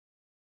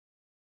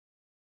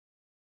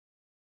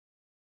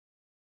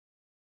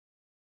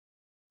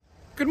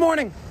Good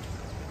morning.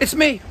 It's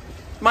me,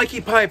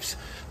 Mikey Pipes.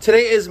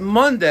 Today is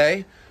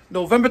Monday,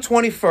 November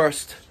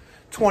 21st,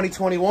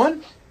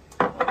 2021.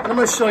 And I'm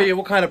going to show you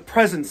what kind of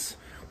presents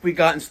we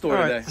got in store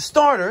today. For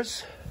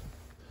starters,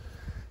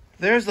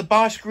 there's the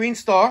Bosch Green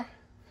Star.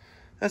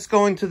 That's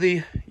going to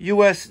the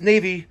U.S.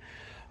 Navy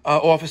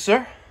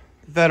officer,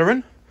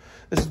 veteran.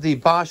 This is the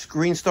Bosch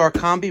Green Star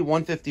Combi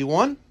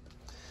 151.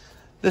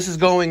 This is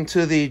going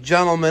to the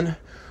gentleman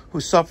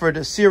who suffered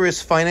a serious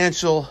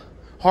financial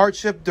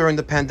hardship during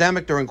the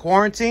pandemic, during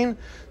quarantine.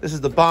 This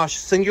is the Bosch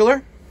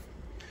Singular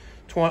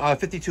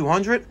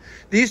 5200.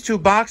 These two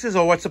boxes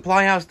are what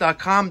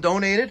supplyhouse.com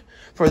donated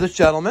for this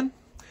gentleman.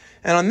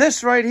 And on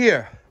this right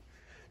here,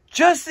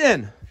 just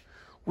in,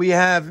 we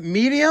have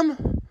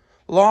medium,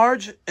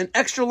 large, and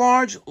extra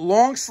large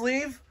long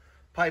sleeve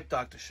Pipe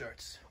Doctor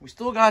shirts. We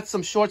still got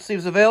some short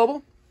sleeves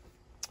available,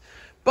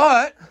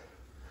 but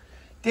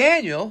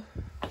Daniel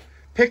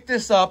picked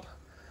this up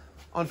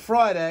on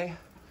Friday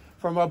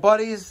from our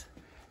buddies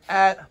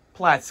at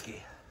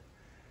Platsky.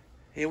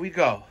 Here we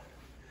go.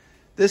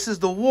 This is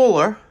the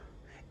Wohler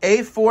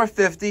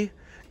A450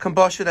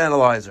 combustion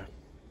analyzer.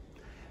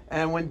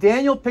 And when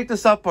Daniel picked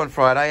this up on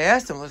Friday, I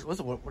asked him,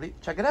 listen, what do you,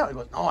 check it out. He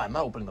goes, no, I'm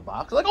not opening the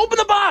box. I'm like, open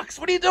the box.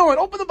 What are you doing?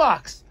 Open the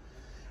box.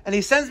 And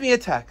he sends me a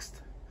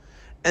text.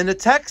 And the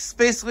text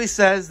basically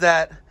says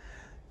that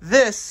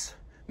this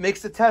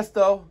makes the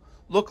Testo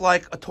look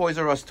like a Toys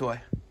R Us toy.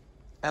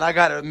 And I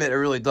gotta admit, it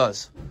really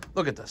does.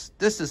 Look at this.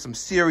 This is some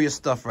serious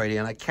stuff right here,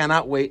 and I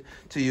cannot wait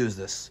to use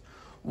this.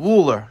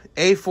 Wohler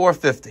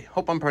A450.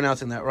 Hope I'm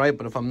pronouncing that right,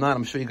 but if I'm not,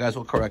 I'm sure you guys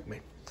will correct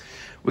me.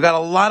 We got a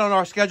lot on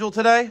our schedule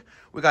today.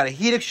 We got a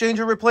heat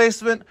exchanger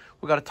replacement.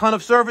 We got a ton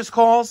of service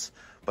calls.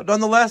 But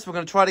nonetheless, we're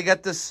going to try to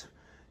get this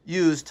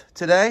used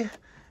today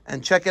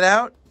and check it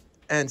out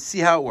and see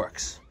how it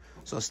works.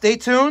 So stay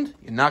tuned.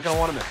 You're not going to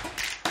want to miss it.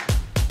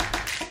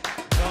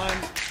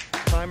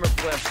 Timer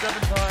flash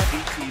 7 times.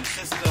 BTU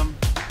system.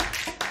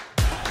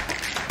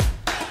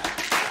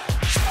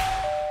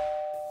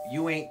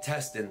 You ain't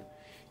testing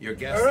your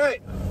guess. All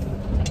right.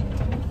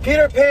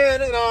 Peter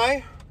Pan and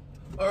I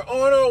are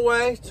on our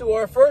way to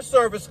our first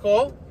service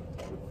call.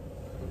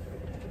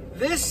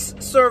 This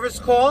service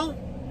call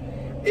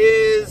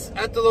is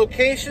at the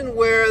location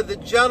where the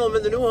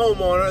gentleman, the new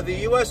homeowner, the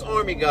U.S.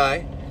 Army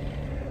guy,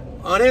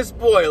 on his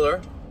boiler,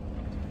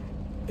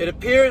 it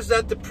appears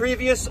that the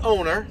previous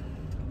owner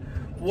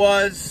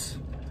was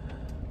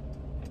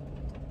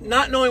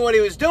not knowing what he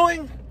was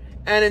doing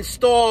and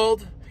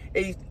installed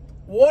a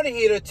water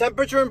heater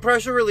temperature and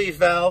pressure relief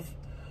valve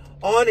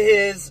on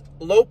his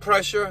low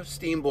pressure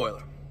steam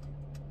boiler.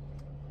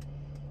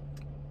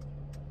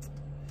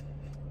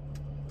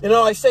 You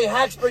know, I say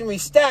hacks bring me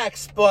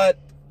stacks, but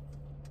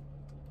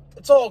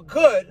it's all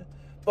good.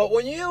 But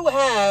when you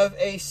have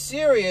a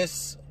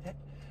serious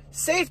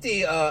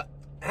safety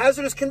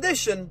hazardous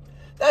condition,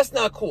 that's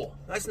not cool.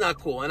 That's not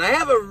cool. And I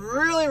have a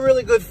really,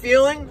 really good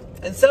feeling,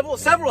 and several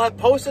have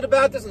posted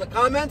about this in the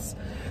comments,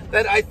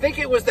 that I think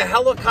it was the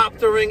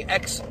helicoptering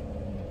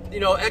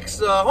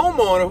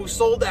ex-homeowner who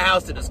sold the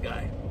house to this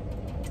guy.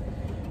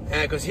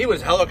 And because he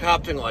was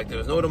helicoptering like there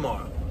was no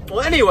tomorrow.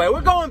 Well, anyway,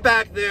 we're going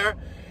back there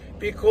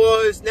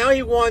because now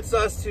he wants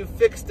us to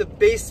fix the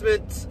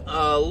basement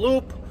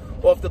loop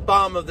off the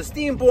bottom of the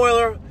steam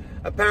boiler.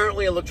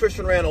 Apparently, an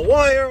electrician ran a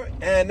wire,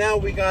 and now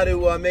we got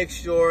to make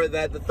sure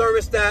that the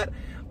thermostat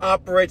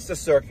operates the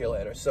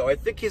circulator. So I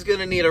think he's going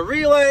to need a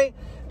relay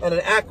and an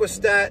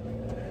aquastat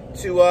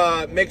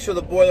to make sure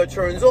the boiler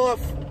turns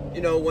off, you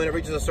know, when it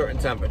reaches a certain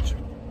temperature.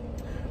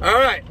 All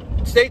right,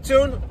 stay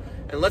tuned,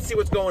 and let's see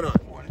what's going on.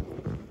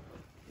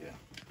 Yeah,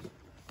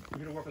 you're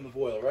going to work on the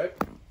boiler, right?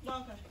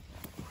 Okay.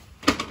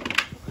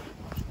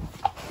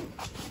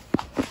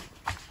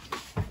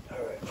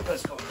 All right,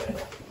 let's go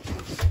ahead.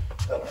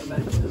 Got our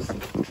matches.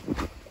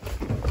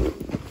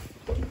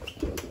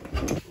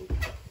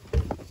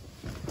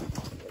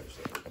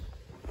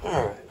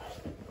 All right,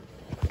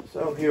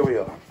 so here we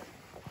are.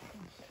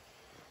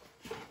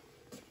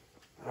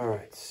 All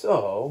right,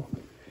 so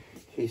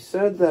he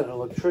said that an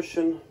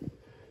electrician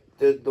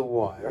did the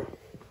wire.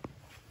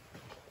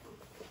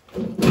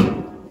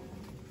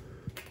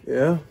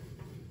 Yeah.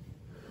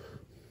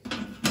 I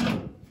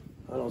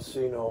don't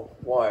see no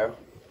wire.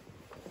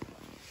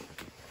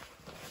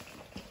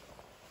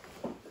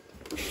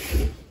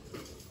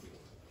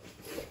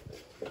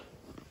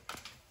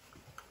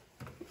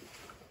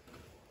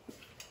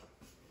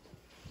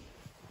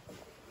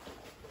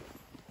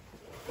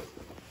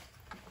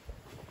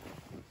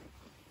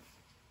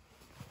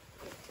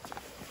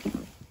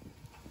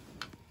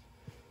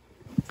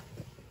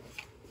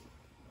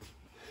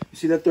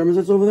 See that thermos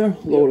that's over there?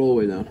 Lower it all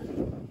the way down.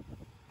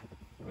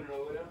 Put it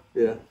all the way down?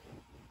 Yeah.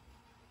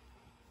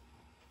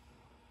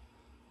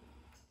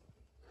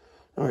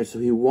 Alright, so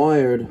he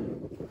wired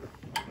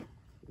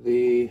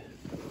the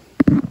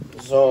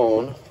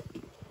zone.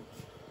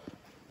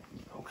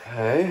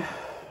 Okay.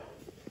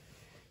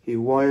 He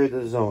wired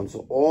the zone.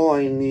 So all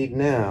I need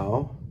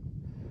now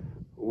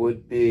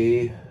would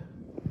be...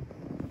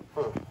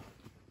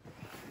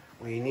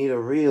 we need a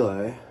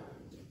relay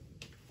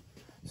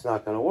it's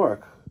not going to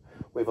work.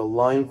 We have a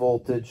line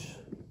voltage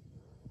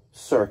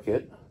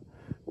circuit,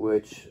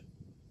 which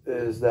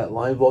is that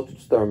line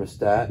voltage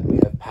thermostat. We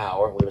have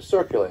power, we have a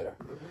circulator.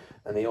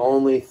 And the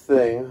only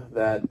thing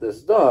that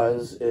this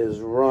does is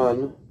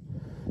run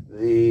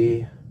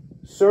the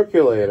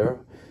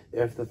circulator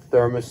if the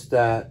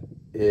thermostat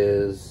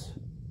is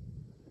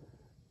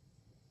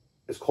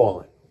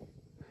calling.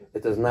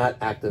 It does not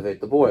activate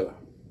the boiler.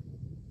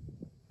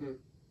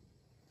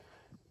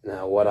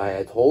 Now, what I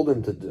had told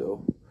him to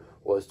do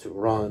was to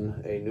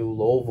run a new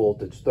low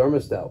voltage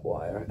thermostat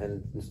wire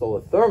and install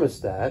a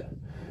thermostat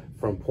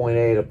from point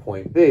A to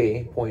point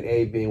B, point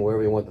A being where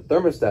we want the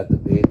thermostat to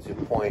be, to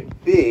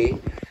point B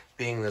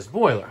being this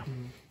boiler.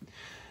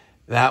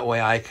 That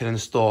way I can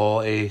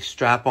install a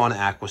strap-on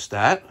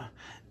aquastat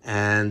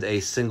and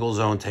a single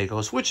zone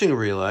Testo switching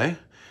relay,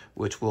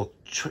 which will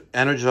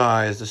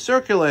energize the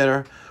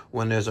circulator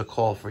when there's a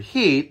call for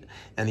heat,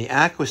 and the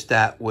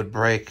aquastat would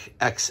break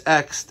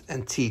XX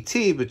and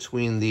TT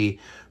between the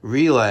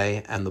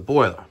relay and the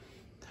boiler.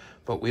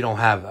 But we don't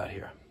have that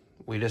here.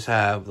 We just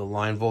have the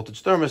line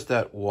voltage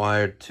thermostat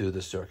wired to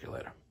the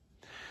circulator.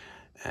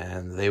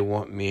 And they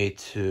want me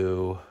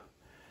to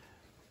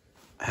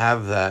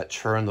have that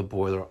turn the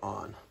boiler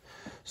on.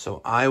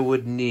 So I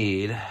would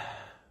need,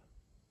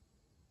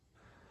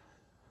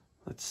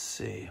 let's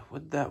see,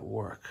 would that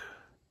work?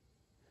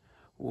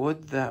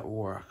 Would that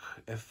work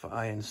if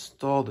I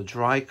install the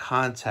dry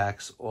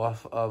contacts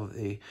off of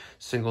the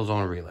single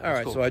zone relay? All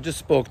right, so I just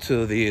spoke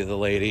to the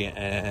lady,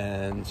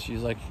 and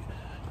she's like,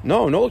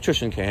 no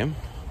electrician came.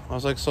 I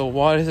was like, so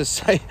why does it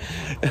say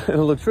an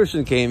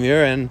electrician came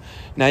here and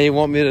now you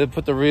want me to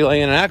put the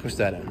relay in an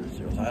aquastat in?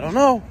 She goes, I don't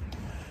know.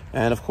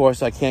 And of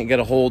course, I can't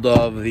get a hold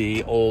of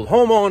the old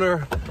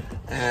homeowner,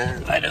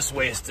 and I just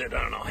wasted,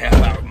 I don't know, half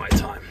hour of my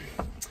time.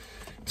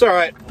 It's all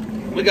right.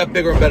 We got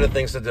bigger and better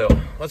things to do.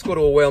 Let's go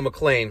to a Whale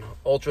McLean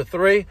Ultra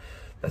 3.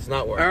 That's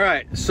not working. All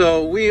right,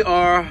 so we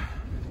are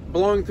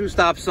blowing through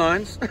stop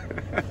signs.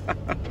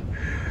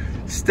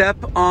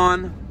 Stomp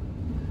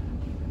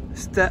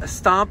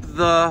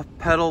the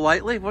pedal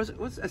lightly. What's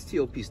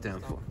STOP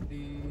stand for?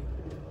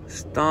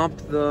 Stomp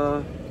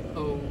the...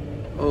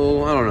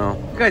 Oh, I don't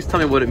know. You guys tell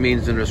me what it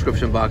means in the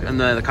description box and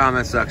the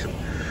comment section.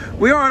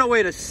 We are on our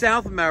way to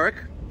South Merrick.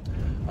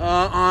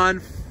 On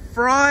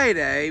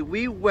Friday,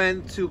 we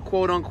went to,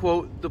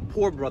 quote-unquote, the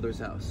poor brother's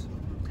house.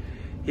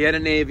 He had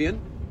an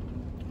Avian.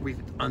 We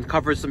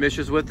uncovered some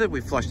issues with it. We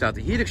flushed out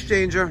the heat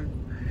exchanger.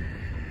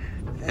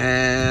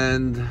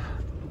 And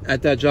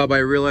at that job, I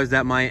realized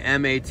that my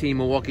MAT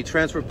Milwaukee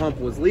transfer pump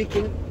was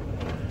leaking,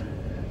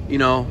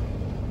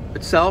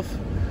 itself.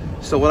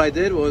 So what I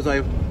did was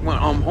I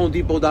went on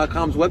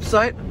HomeDepot.com's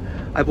website.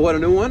 I bought a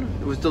new one.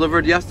 It was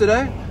delivered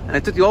yesterday. And I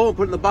took the old one,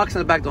 put it in the box, and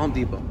sent it back to Home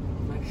Depot.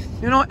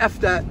 F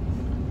that.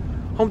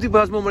 Home Depot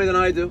has more money than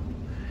I do.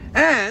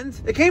 And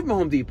it came from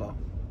Home Depot.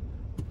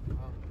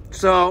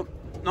 So,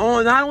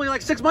 not only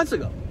like 6 months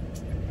ago.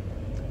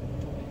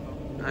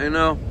 I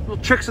know. Little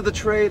tricks of the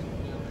trade.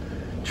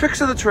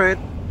 Tricks of the trade.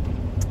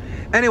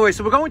 Anyway,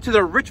 so we're going to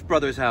the rich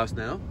brother's house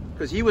now,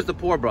 because he was the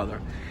poor brother.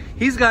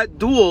 He's got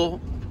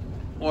dual,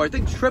 or I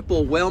think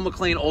triple, Whale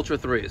McLean Ultra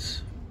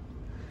 3s.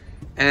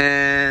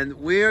 And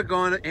we're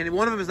going to, and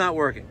one of them is not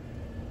working.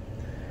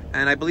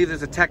 And I believe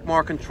there's a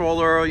Techmar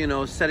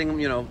controller,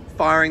 setting,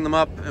 firing them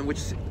up, and which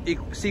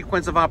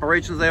sequence of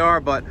operations they are.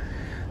 But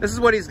this is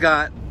what he's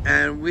got.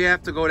 And we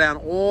have to go down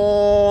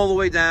all the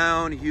way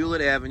down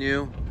Hewlett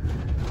Avenue.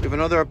 We have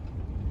another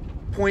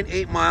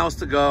 0.8 miles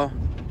to go.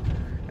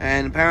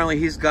 And apparently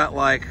he's got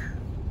like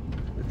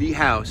the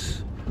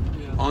house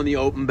on the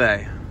open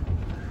bay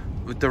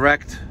with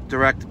direct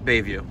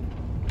bay view.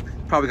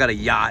 Probably got a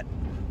yacht,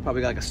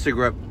 probably got like a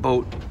cigarette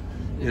boat,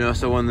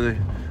 so when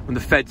the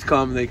feds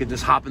come, they could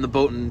just hop in the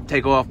boat and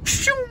take off.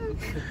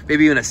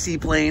 Maybe even a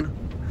seaplane,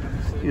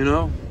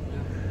 to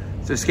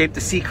escape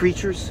the sea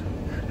creatures.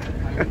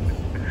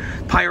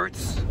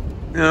 Pirates,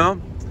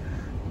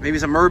 maybe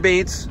some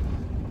mermaids.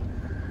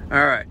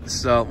 All right,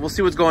 so we'll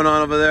see what's going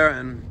on over there,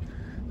 and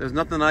there's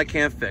nothing I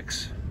can't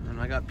fix. And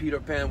I got Peter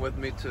Pan with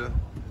me to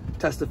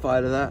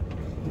testify to that.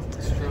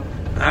 That's true.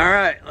 All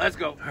right, let's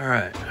go. All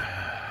right.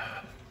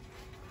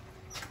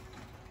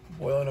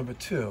 Boiler number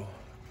 2,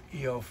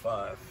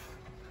 E05.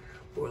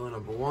 Boiler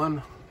number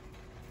 1.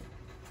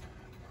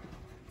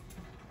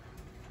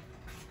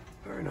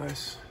 Very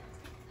nice.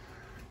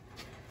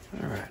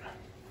 All right.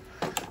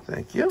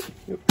 Thank you.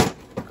 Yep.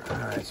 All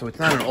right, so it's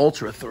not an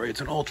Ultra 3,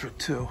 it's an Ultra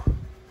 2. All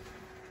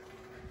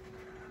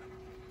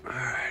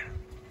right.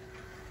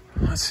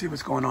 Let's see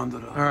what's going on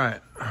today. All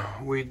right.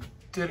 We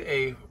did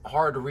a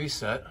hard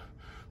reset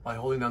by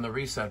holding down the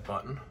reset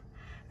button,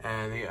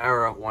 and the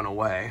error went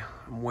away.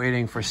 I'm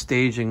waiting for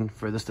staging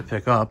for this to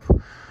pick up,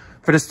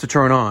 for this to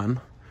turn on.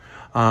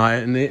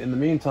 In the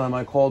meantime,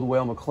 I called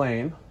Whale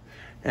McLean,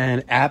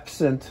 and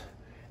absent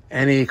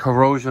any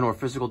corrosion or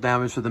physical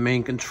damage to the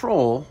main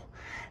control,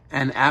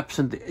 and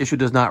absent the issue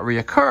does not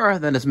reoccur,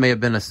 then this may have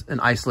been an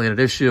isolated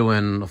issue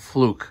and a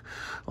fluke,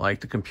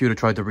 like the computer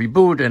tried to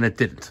reboot and it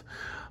didn't.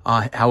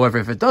 However,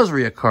 if it does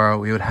reoccur,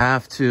 we would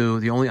have to,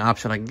 the only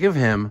option I can give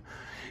him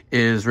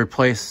is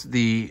replace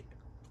the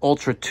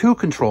Ultra 2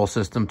 control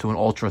system to an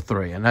Ultra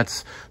 3. And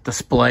that's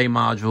display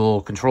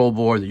module, control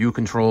board, the U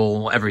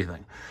control,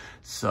 everything.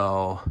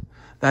 So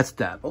that's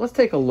that. But let's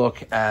take a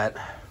look at,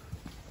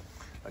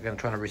 again,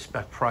 trying to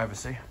respect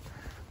privacy.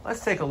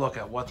 Let's take a look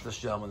at what this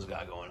gentleman's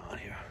got going on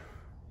here.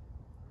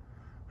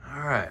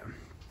 All right.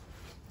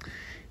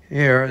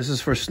 Here, this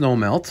is for snow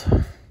melt.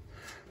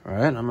 All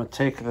right, I'm gonna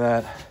take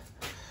that.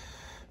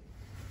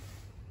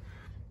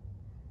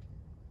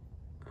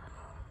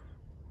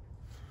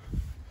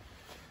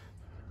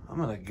 I'm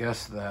gonna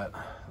guess that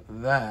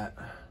that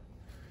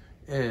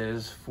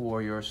is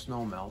for your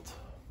snow melt.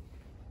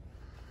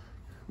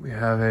 We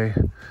have a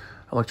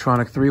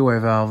electronic 3-way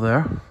valve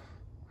there.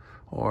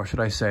 Or should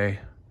I say,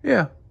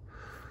 yeah,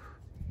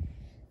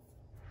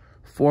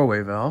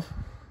 4-way valve.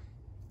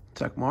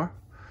 Tekmar,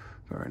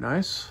 very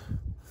nice.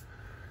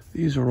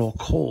 These are all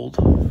cold,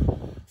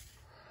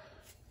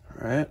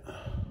 right?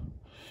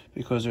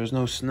 Because there's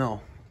no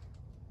snow,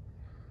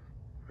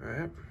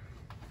 right?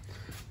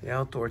 The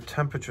outdoor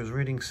temperature is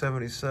reading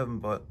 77,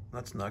 but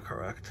that's not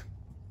correct.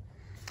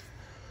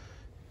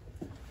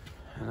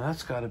 And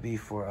that's got to be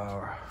for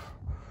our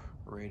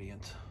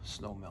radiant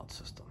snow melt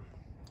system.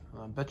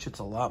 I bet you it's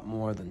a lot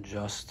more than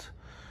just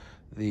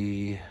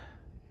the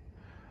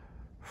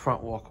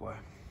front walkway.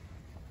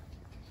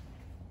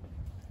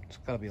 It's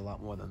got to be a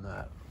lot more than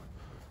that.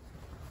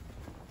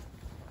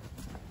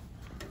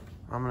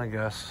 I'm gonna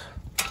guess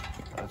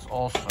that it's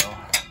also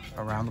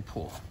around the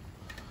pool.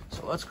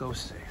 So let's go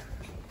see.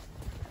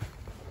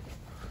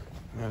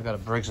 I've got a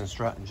Briggs &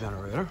 Stratton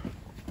generator.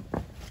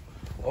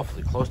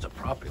 Awfully close to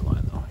property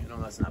line though. You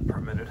know that's not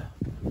permitted.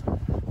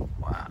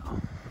 Wow.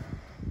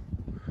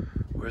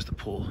 Where's the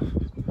pool?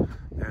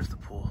 There's the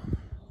pool.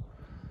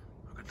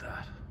 Look at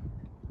that.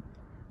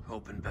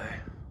 Open bay.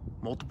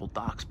 Multiple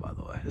docks, by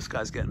the way. This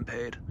guy's getting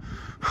paid.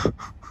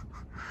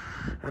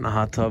 And a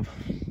hot tub.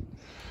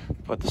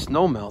 But the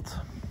snow melt,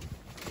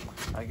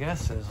 I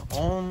guess, is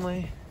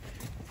only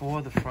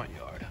for the front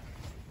yard.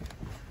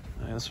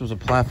 This was a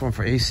platform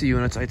for AC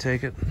units, I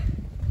take it.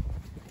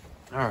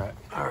 All right.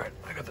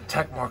 I got the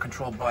Tekmar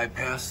control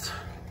bypassed.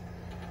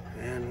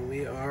 And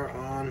we are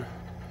on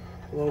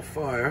low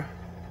fire.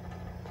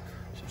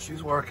 So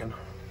she's working.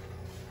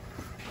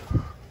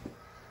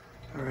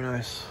 Very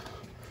nice.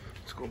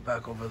 Let's go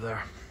back over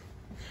there.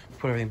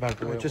 Put everything back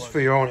the way it was. Just for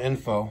your own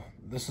info,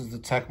 this is the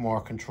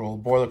Tekmar control,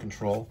 boiler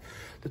control,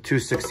 the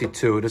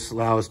 262. This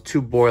allows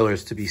 2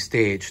 boilers to be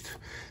staged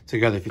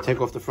together. If you take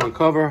off the front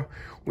cover,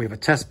 we have a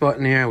test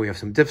button here. We have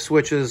some dip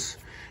switches.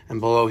 And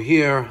below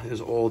here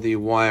is all the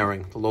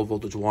wiring, the low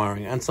voltage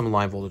wiring, and some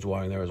line voltage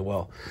wiring there as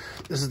well.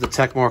 This is the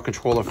Tekmar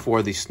controller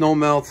for the snow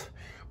melt.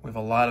 We have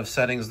a lot of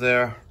settings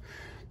there.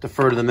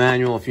 Defer to the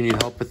manual if you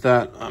need help with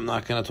that. I'm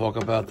not going to talk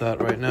about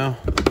that right now.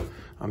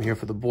 I'm here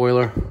for the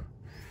boiler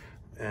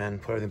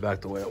and put everything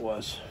back the way it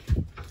was.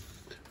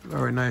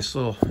 Very nice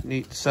little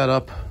neat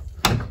setup.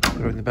 Put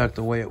everything back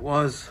the way it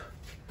was.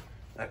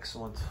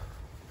 Excellent.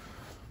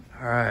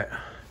 All right.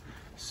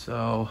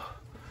 So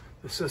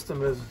the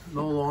system is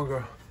no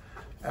longer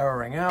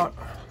erroring out.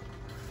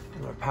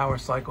 I'm going to power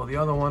cycle the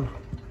other one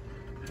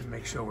and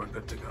make sure we're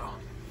good to go.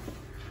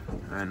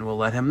 And we'll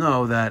let him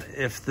know that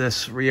if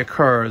this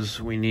reoccurs,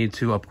 we need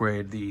to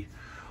upgrade the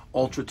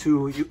Ultra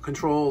 2 U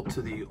control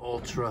to the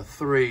Ultra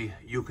 3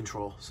 U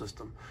control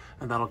system.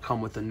 And that'll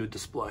come with a new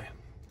display.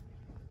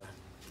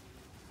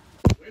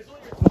 Where's all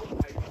your total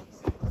pipes?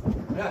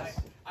 Yes.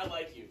 I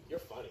like you. You're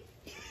funny.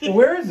 Well,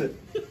 where is it?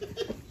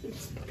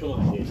 Come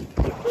on, dude.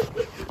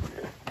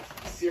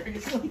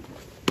 Seriously?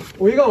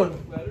 Where are you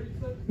going? Ladder, you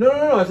said? No.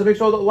 I have to make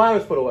sure the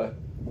ladder's put away.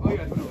 Oh, you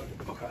guys put it away.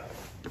 Okay.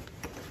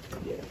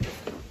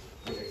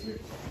 Yeah.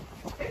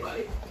 Hey,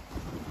 buddy.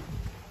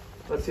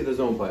 Let's see the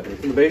zone pipe.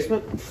 It's in the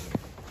basement?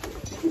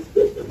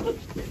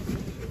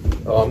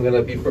 Oh, I'm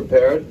gonna be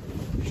prepared.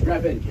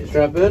 Strap in, kid.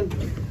 Strap in.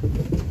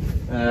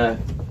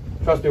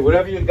 Trust me,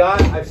 whatever you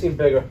got, I've seen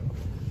bigger.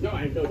 No,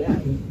 I have no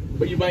doubt.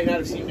 But you might not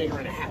have seen bigger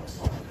in a house.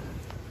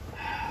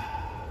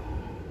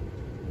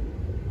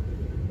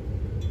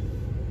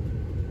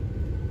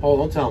 Oh,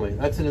 don't tell me.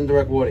 That's an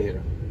indirect water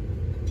heater.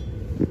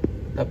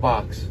 That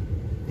box.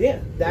 Yeah,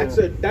 that's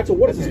a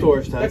water That's a tank.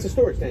 storage tank. That's a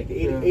storage tank.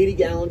 80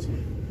 gallons,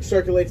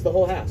 circulates the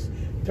whole house.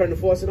 Turn the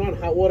faucet on,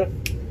 hot water.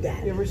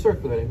 That. Yeah,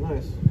 recirculating.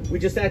 Nice. We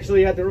just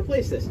actually had to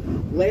replace this.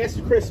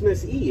 Last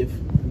Christmas Eve,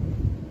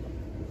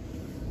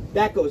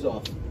 that goes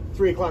off.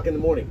 3 o'clock in the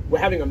morning. We're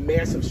having a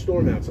massive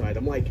storm outside.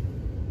 I'm like,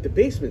 the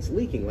basement's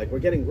leaking, like we're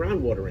getting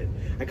groundwater in.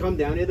 I come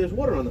down here, there's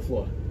water on the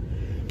floor.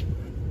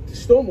 The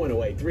storm went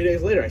away. 3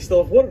 days later, I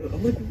still have water.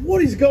 I'm like,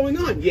 what is going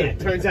on? Yeah, it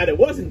turns out it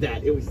wasn't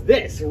that. It was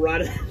this,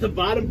 right at the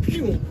bottom.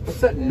 Pew.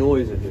 What's that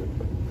noise in here?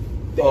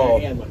 The air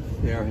handler.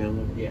 The air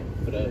handler. Yeah,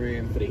 for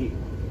the heat.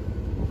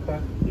 Okay.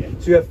 Yeah.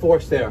 So you have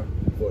forced air.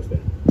 Forced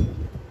air.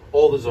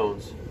 All the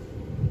zones.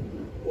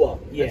 Well,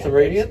 yeah. It's a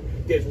radiant?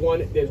 There's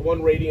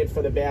one radiant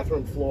for the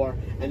bathroom floor,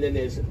 and then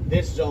there's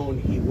this zone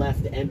he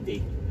left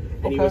empty.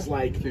 And he was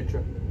like,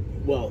 Future.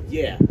 Well,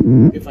 yeah.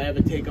 If I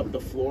ever take up the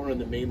floor on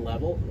the main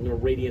level, I'm gonna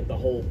radiate the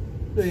whole.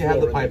 So you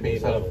have the floor on piping main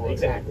set up level. for it.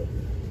 Exactly.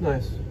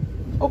 Nice.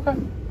 Okay.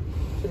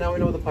 So now we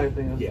know what the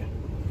piping is. Yeah.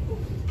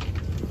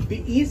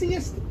 The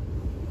easiest.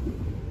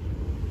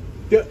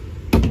 You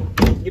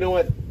know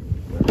what?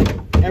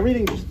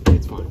 Everything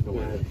just—it's fine. Don't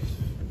worry.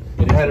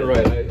 You had it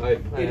right.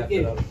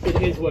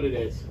 It is what it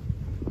is.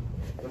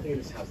 I think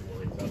this house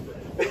lines up.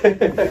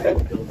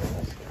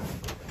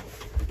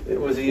 It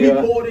was We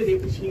bought it.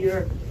 It was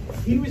here.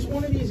 He was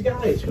one of these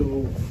guys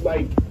who,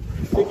 like,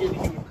 figured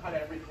he would cut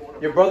every corner.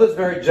 Your brother's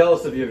very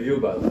jealous of your view,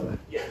 by the way.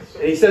 Yes.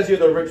 And he says you're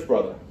the rich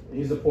brother.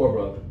 He's the poor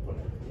brother.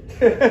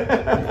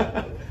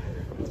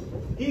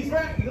 He's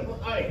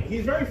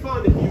very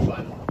fond of you,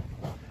 by the way.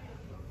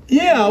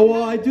 Yeah,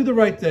 well, I do the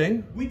right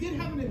thing. We did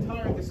have an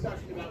entire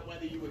discussion about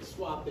whether you would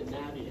swap the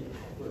Navi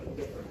for a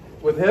different.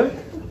 With him?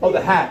 Oh,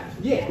 the hat.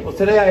 Yeah. Well,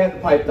 today I had the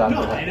pipe down.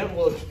 No, I don't.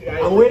 Well,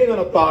 I'm waiting on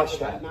a Bosch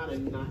hat. Not a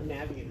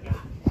Navi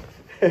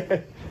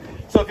guy.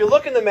 So if you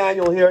look in the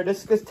manual here,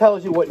 this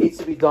tells you what needs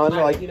to be done.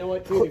 Like, you know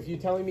what, dude? If you're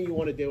telling me you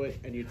want to do it,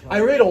 and you're telling I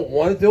really don't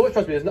want to do it.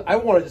 Trust me, I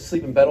want to just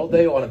sleep in bed all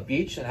day on a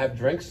beach and have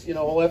drinks,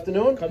 all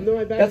afternoon. Come to my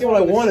backyard. That's what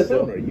I want to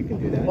summer. do. You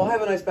can do that. Well, I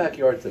have a nice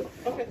backyard too.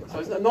 Okay. So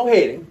it's no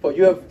hating, but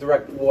you have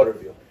direct water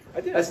view.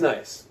 I did. That's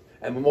nice,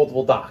 and with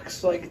multiple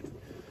docks. Like,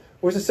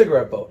 where's the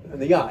cigarette boat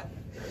and the yacht?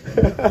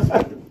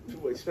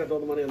 We spent all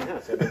the money on the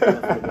house.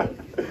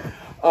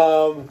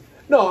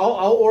 No,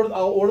 I'll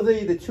order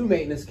the two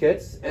maintenance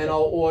kits, and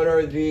I'll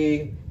order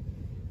the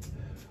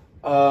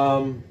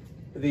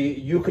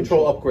U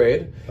control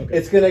upgrade. Okay.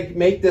 It's gonna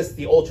make this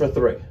the Ultra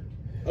 3.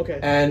 Okay.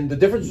 And the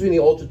difference between the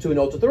Ultra 2 and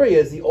Ultra 3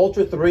 is the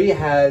Ultra 3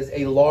 has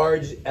a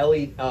large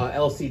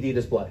LCD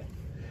display,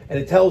 and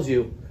it tells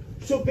you.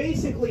 So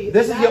basically,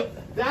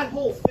 that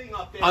whole thing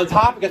up there on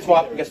top gets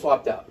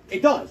swapped out.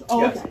 It does.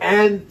 Oh, yes. Okay.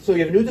 And so you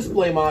have a new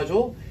display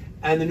module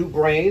and the new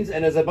brains,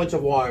 and there's a bunch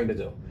of wiring to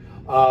do.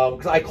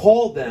 Because I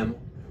called them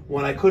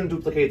when I couldn't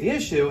duplicate the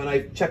issue, and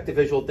I checked the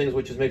visual things,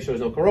 which is make sure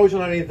there's no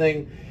corrosion or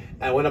anything.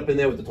 And I went up in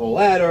there with the toll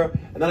ladder,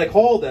 and then I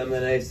called them,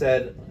 and they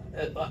said,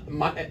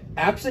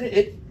 absent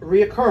it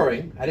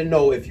reoccurring, I didn't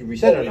know if you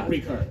reset it or not.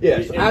 Recur.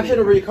 Yeah, so absent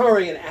it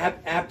reoccurring and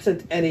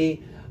absent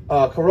any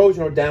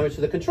corrosion or damage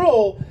to the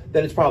control,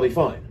 then it's probably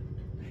fine.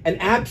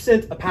 And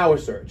absent a power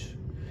surge.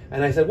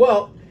 And I said,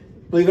 well,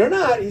 believe it or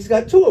not, he's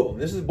got two of them.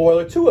 This is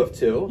boiler 2 of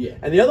 2, yeah.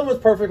 And the other one's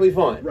perfectly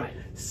fine. Right.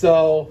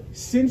 So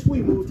since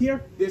we moved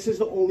here, this is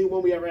the only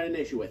one we ever had an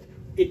issue with.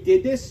 It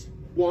did this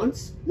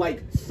once,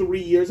 like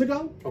 3 years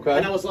ago. Okay.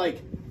 And I was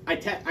like,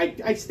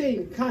 I stay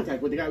in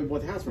contact with the guy we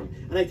bought the house from,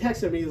 and I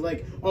texted him. He's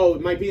like, "Oh,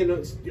 it might be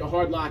a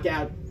hard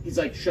lockout." He's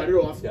like, "Shut it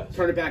off, yes.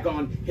 Turn it back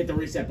on, hit the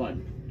reset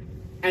button."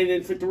 And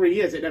then for 3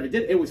 years, it never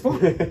did. It was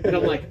fine. And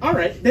I'm like, "All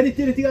right." Then it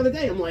did it the other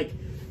day. I'm like,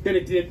 then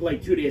it did it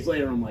like 2 days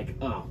later. I'm like,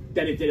 "Oh."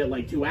 Then it did it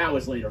like 2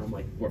 hours later. I'm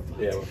like, "We're fine."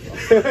 Yeah, we're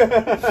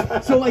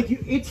fine. So like,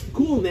 it's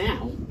cool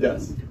now.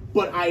 Yes.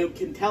 But I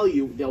can tell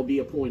you there'll be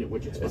a point at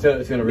which it's going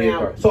to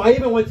reoccur. So I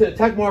even went to the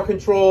Techmar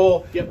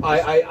control. Yep.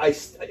 I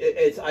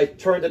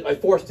turned it. I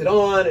forced it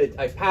on.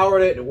 I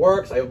powered it. It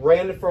works. I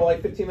ran it for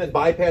like 15 minutes,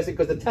 bypassing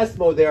because the test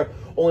mode there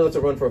only lets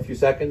it run for a few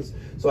seconds.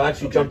 So I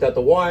actually jumped out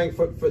the wiring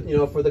for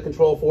the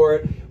control for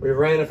it. We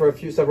ran it for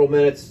several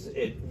minutes.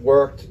 It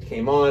worked. It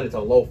came on. It's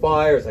on low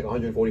fire. It's like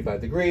 145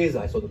 degrees.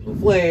 I saw the blue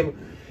flame.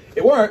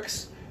 It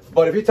works.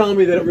 But if you're telling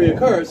me that it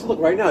reoccurs, look,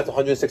 right now it's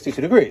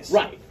 162 degrees.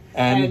 Right.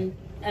 And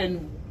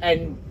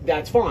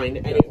that's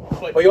fine.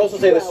 But you also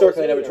say the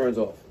circuit never turns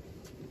off.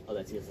 Oh,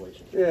 that's the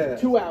inflation. Yeah.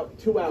 2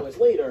 hours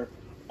later,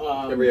 it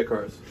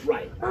reoccurs.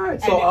 Right. All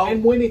right. So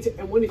and when it's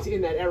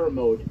in that error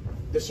mode,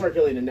 the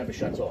circulator never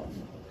shuts off.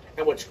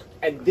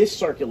 And this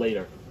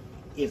circulator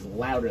is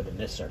louder than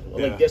this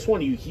circulator. Yeah. Like this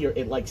one, you hear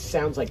it like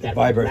sounds like that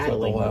vibrates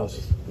rattling like the whole house.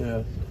 noise.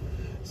 Yeah.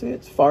 See,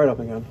 it's fired up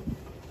again.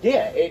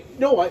 Yeah.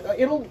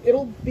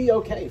 It'll be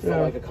okay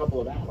for like a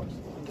couple of hours.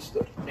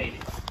 Understood. Maybe.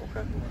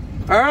 Okay.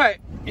 All right.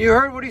 You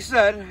heard what he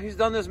said. He's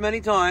done this many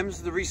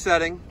times, the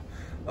resetting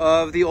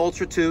of the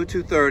Ultra 2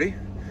 230.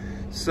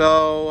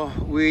 So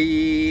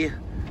we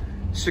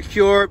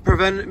secured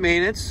preventive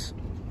maintenance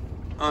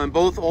on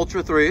both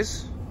Ultra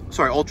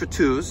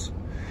 2s.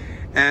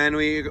 And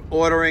we're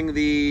ordering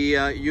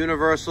the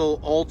Universal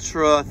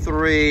Ultra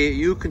 3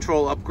 U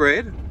control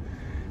upgrade.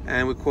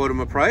 And we quote him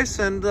a price.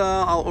 And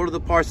I'll order the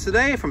parts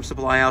today from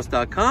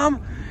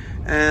supplyhouse.com.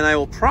 And I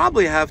will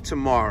probably have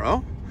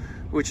tomorrow,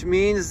 which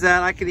means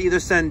that I could either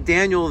send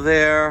Daniel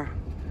there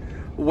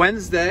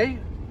Wednesday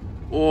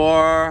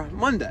or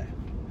Monday.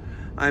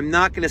 I'm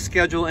not going to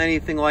schedule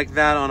anything like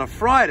that on a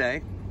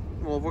Friday.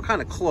 Well, we're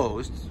kind of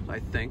closed, I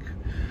think.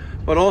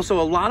 But also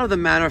a lot of the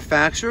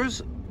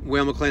manufacturers,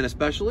 Whale McLean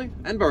especially,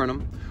 and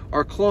Burnham,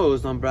 are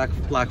closed on Black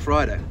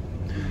Friday.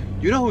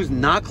 You know who's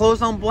not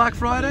closed on Black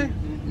Friday?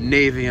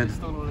 Navient.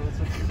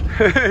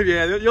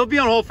 Yeah, you'll be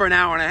on hold for an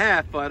hour and a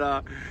half,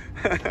 but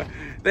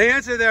they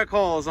answer their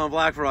calls on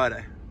Black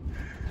Friday.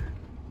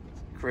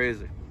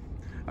 Crazy.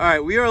 All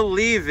right, we are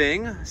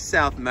leaving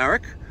South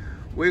Merrick.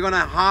 We're going to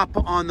hop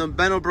on the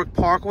Benelbrook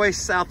Parkway,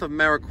 south of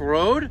Merrick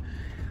Road.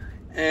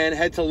 and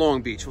head to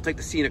Long Beach. We'll take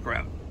the scenic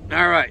route.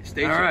 All right,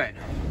 stay tuned. All right.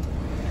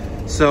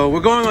 So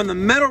we're going on the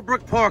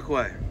Meadowbrook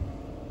Parkway.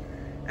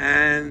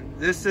 And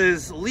this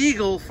is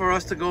legal for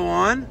us to go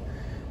on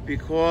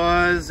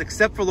because,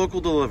 except for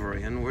local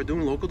delivery, and we're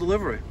doing local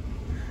delivery.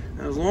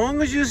 And as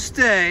long as you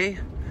stay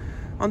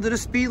under the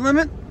speed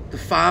limit, the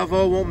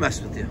 5-0 won't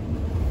mess with you.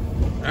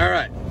 All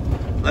right,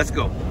 let's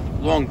go.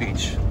 Long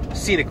Beach,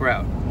 scenic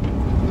route.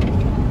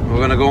 We're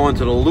gonna go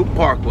onto the Loop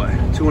Parkway,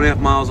 2.5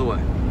 miles away.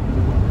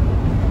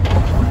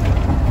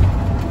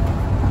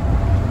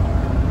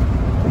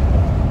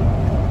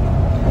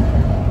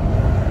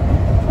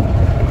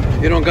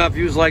 You don't got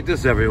views like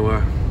this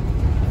everywhere.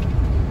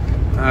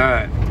 All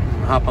right,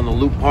 hop on the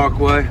Loop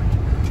Parkway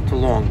to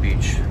Long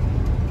Beach.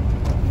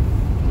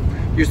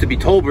 Used to be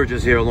toll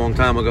bridges here a long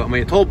time ago. I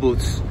mean, toll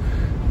booths,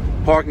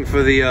 parking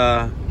for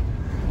the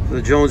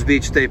Jones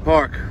Beach State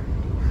Park.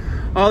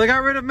 Oh, they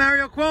got rid of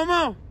Mario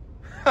Cuomo.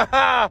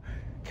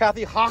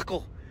 Kathy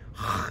Hochul,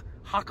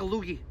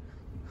 Hockaloogie.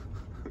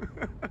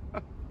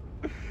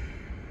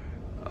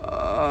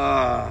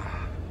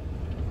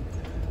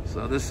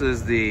 So this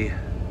is the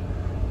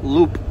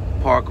Loop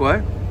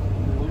Parkway.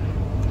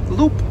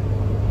 Loop.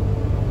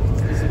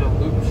 Is it a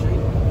loop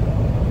shape?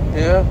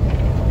 Yeah.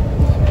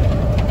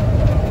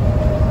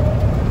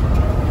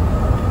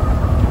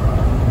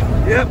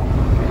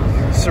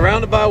 Yep.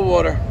 Surrounded by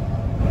water.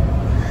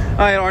 All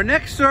right, our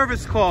next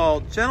service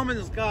call. Gentleman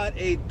has got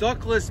a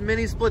ductless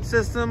mini split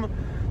system.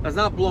 That's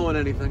not blowing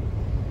anything.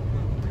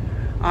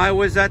 I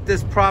was at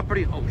this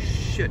property. Oh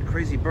shit,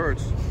 crazy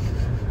birds.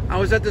 I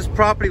was at this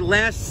property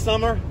last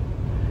summer.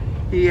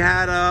 He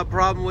had a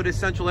problem with his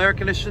central air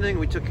conditioning.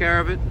 We took care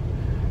of it.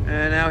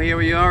 And now here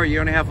we are a year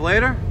and a half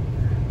later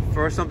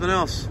for something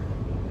else.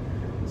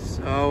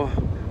 So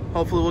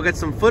hopefully we'll get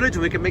some footage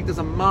and we can make this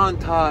a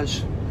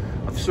montage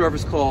of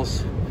service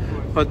calls.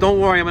 But don't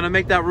worry, I'm gonna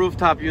make that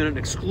rooftop unit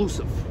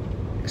exclusive.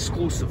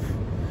 Exclusive.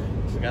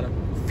 So we gotta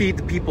feed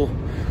the people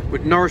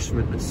with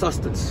nourishment and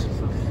sustenance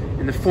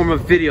in the form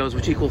of videos,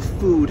 which equal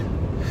food.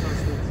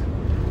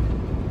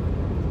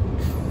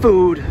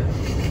 Food.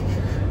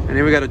 And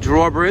here we got a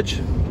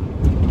drawbridge.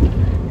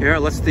 Here,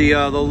 it lets the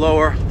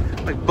lower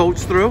like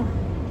boats through.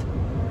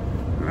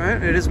 All right,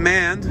 it is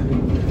manned.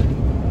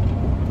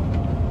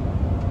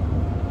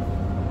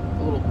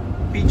 Little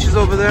beaches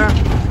over there.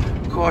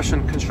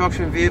 Caution,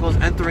 construction vehicles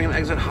entering and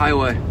exit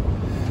highway.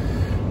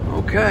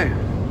 Okay.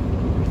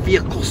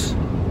 Vehicles.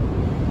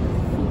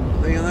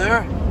 Anything in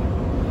there?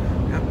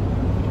 Yep.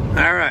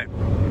 All right.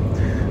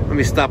 Let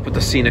me stop with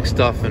the scenic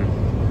stuff and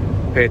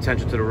pay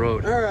attention to the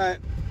road. All right.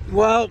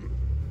 Well,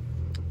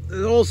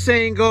 the old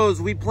saying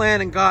goes, we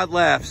plan and God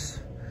laughs.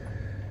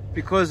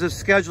 Because of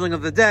scheduling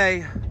of the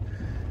day,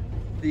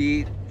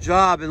 the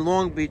job in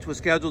Long Beach was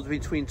scheduled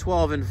between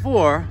 12 and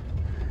 4.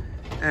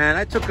 And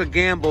I took a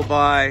gamble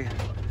by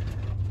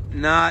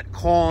not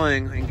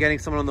calling and getting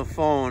someone on the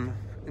phone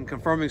and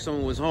confirming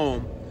someone was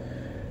home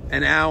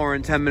an hour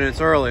and 10 minutes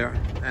earlier.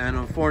 And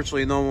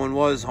unfortunately, no one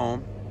was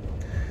home.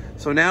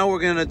 So now we're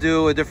gonna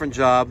do a different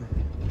job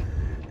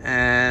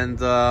and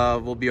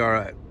we'll be all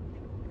right.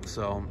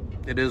 So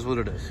it is what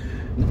it is.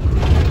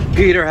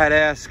 Peter had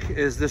asked,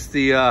 is this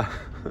the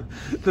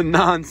the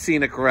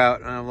non-scenic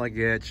route? And I'm like,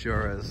 yeah, it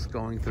sure is.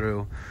 Going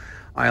through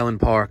Island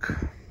Park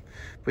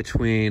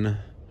between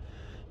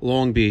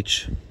Long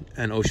Beach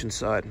and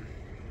Oceanside.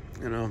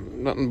 You know,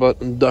 nothing but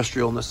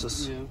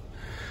industrialnesses. Yeah.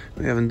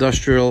 We have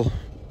industrial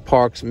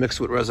parks mixed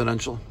with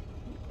residential.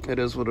 It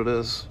is what it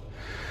is.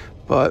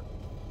 But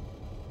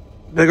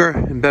bigger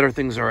and better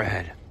things are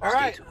ahead. All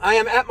right, I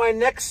am at my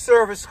next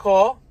service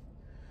call.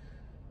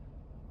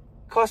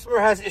 Customer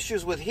has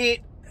issues with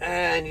heat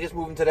and he just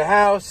moved into the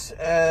house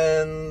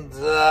and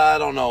I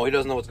don't know. He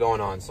doesn't know what's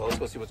going on. So let's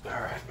go see what's going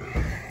on. All right.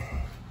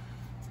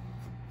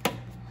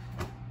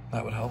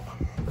 That would help.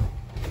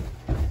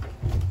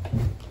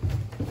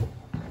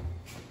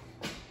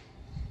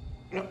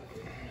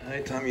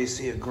 Anytime you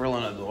see a grill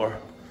in a door,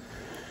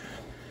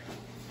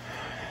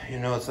 you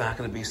know it's not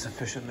going to be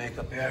sufficient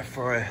makeup here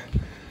for a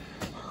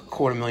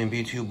 250,000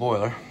 BTU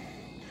boiler.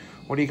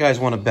 What do you guys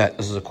want to bet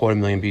this is a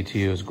 250,000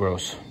 BTUs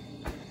gross?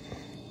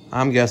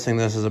 I'm guessing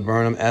this is a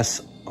Burnham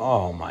S.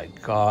 Oh my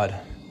God.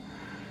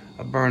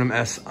 A Burnham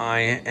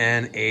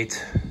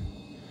SIN8.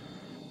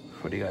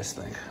 What do you guys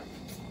think?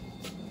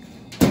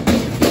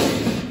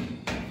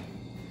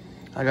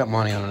 I got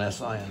money on an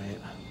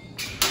SIN8.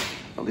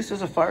 At least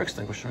there's a fire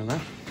extinguisher in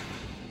there.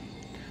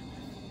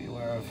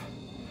 Beware of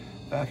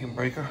vacuum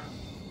breaker.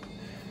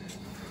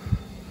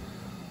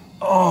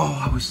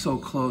 Oh, I was so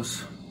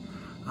close.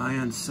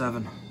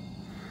 IN7.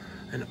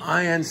 An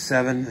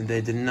IN7, and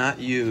they did not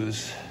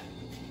use.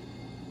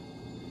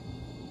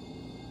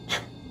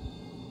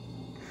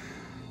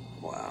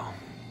 Wow.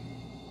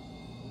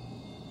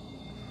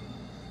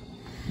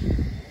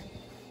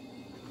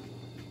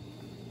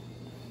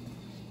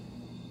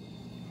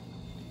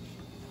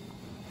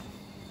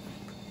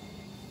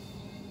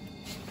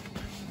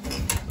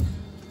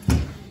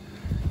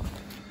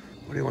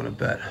 What do you want to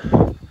bet?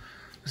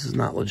 This is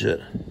not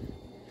legit.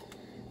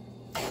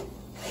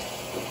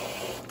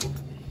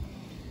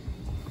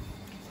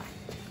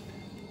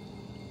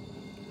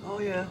 Oh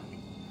yeah,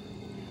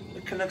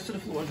 it connects to the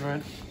floor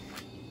drain.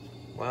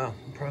 Wow,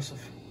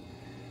 impressive.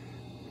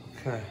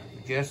 Okay,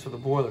 the gas for the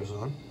boiler's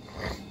on.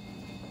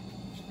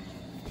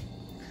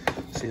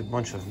 See a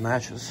bunch of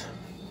matches.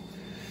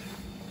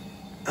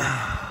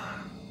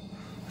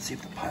 Let's see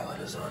if the pilot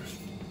is on.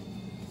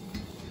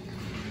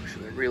 Make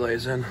sure the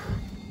relay's in.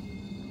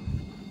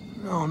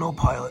 No, no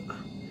pilot.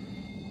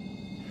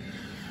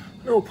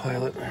 No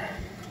pilot.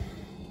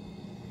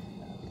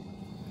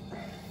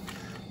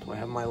 Do I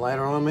have my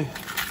lighter on me?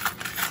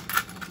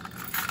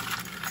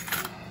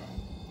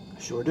 I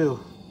sure do.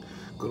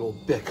 Good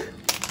old Bic.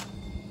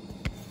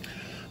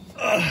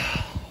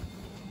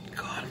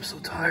 God, I'm so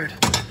tired.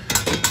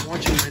 I'm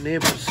watching my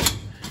neighbors.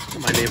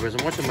 Not my neighbors.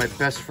 I'm watching my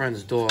best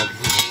friend's dog.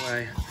 He's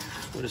away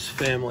with his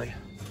family.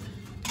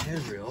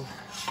 Israel.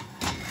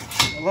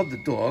 I love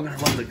the dog. I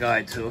love the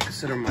guy too. I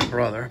consider him my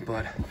brother,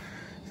 but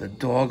the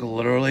dog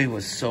literally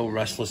was so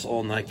restless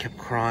all night. Kept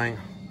crying.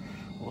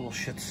 A little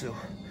Shih Tzu.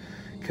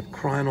 Kept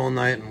crying all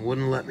night and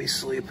wouldn't let me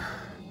sleep.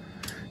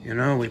 You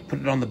know, we put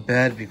it on the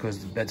bed because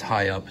the bed's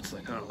high up. It's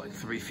like, like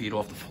 3 feet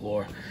off the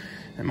floor.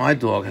 And my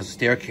dog has a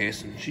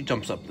staircase and she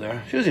jumps up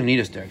there. She doesn't even need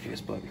a staircase,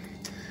 but...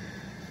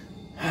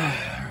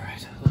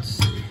 Alright, let's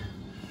see.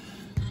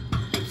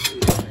 Let's see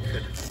if I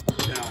could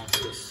balance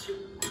this.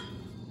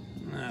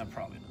 Nah,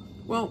 probably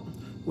not. Well,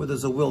 where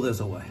there's a will,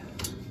 there's a way.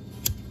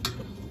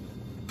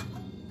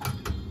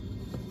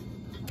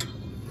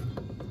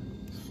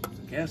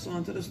 Gas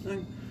onto this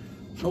thing?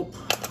 Nope.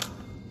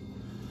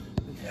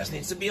 The gas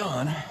needs to be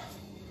on.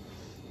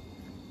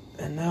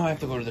 And now I have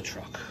to go to the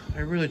truck. I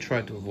really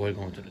tried to avoid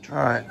going to the truck.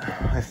 All right,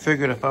 I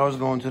figured if I was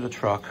going to the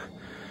truck,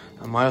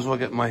 I might as well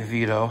get my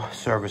Vito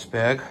service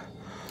bag,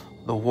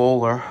 the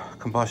Wohler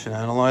combustion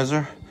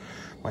analyzer,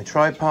 my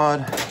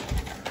tripod,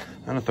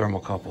 and a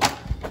thermocouple.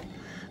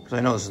 Because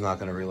I know this is not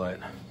gonna relight.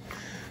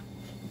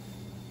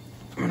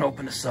 I'm gonna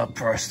open this up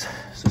first,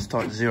 so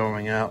start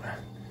zeroing out.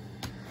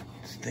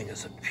 This thing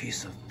is a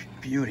piece of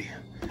beauty.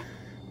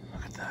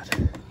 Look at that.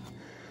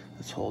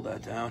 Let's hold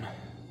that down.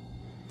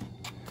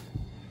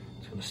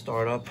 It's gonna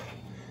start up.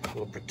 A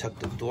little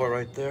protective door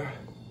right there.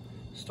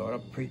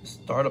 Startup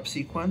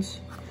sequence.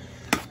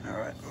 All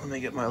right, let me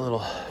get my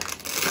little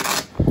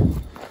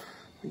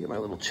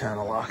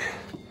channel lock.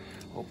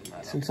 Open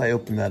that. Since I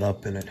opened that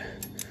up and it,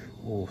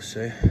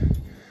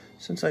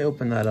 since I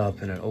opened that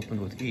up and it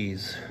opened with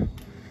ease, I'm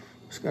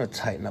just gonna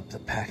tighten up the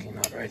packing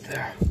nut right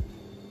there.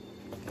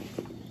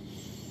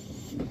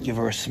 Give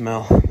her a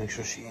smell, make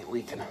sure she ain't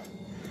leaking.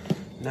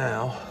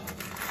 Now,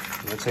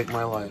 I'm gonna take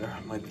my lighter,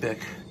 my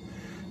Bic,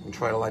 and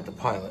try to light the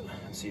pilot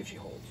and see if she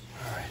holds.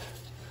 All right,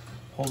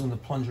 holding the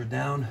plunger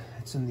down.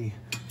 It's in the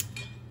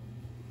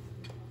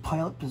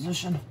pilot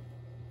position.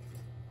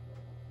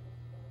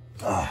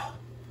 I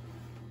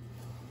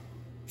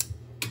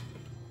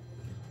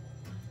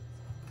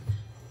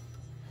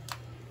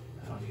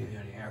don't hear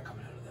any air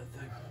coming out of that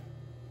thing.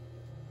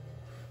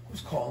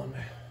 Who's calling me?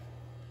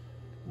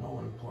 No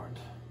one important.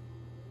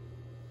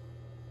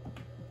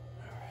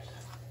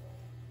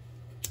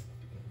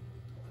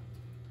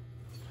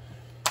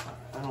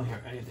 I don't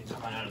hear anything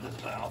coming out of this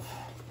valve.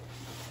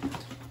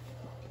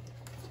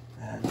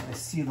 And I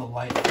see the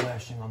light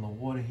flashing on the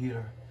water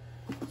heater,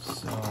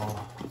 so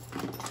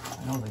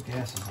I know the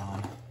gas is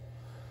on.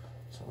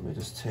 So let me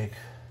just take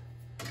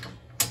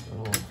a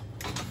little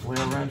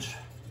wheel wrench,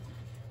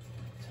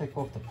 take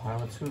off the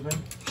pilot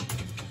tubing.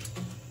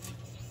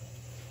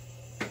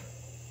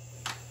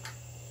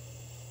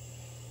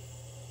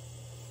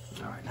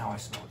 All right, now I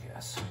smell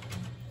gas.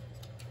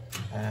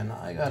 And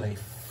I got a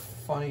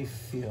funny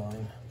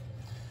feeling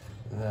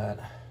that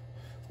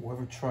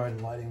whoever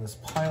tried lighting this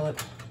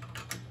pilot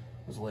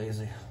was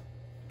lazy.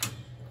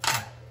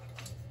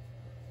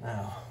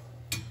 Now,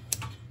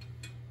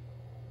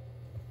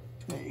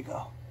 there you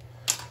go.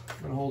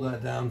 I'm gonna hold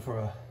that down for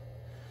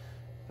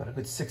about a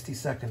good 60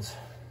 seconds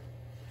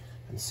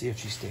and see if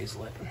she stays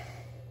lit.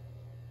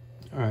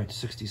 All right,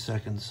 60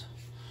 seconds.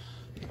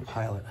 The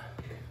pilot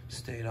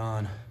stayed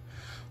on.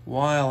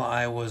 While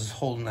I was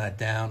holding that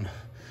down,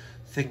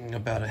 thinking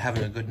about it,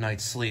 having a good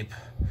night's sleep,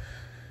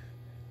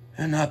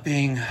 and not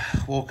being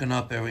woken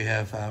up every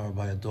half hour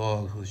by a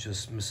dog who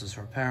just misses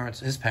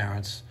his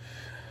parents,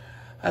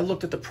 I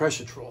looked at the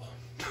pressure troll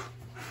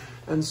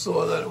and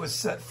saw that it was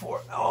set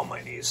for, oh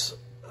my knees,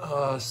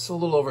 it's a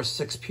little over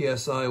 6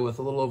 PSI with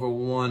a little over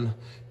 1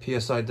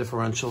 PSI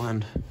differential.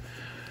 And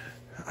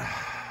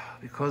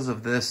because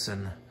of this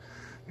and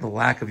the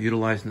lack of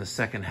utilizing the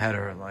second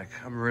header, like,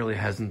 I'm really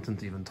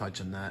hesitant even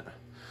touching that.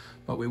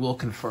 But we will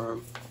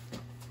confirm.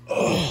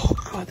 Oh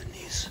God, the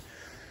knees.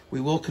 We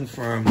will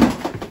confirm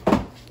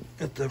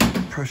that the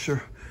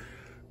pressure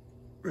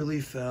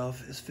relief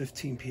valve is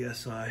 15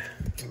 PSI.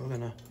 And we're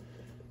gonna,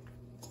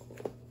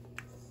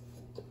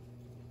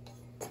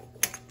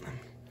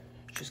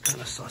 she's kind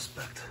of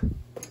suspect.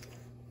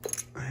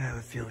 I have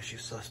a feeling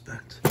she's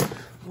suspect.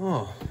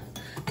 Oh,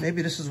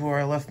 maybe this is where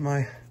I left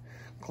my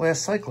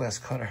sight glass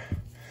cutter,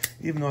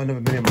 even though I've never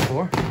been here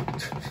before.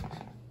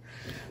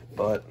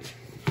 But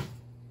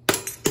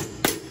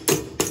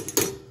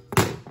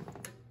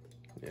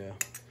yeah,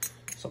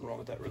 Something wrong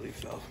with that relief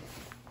valve.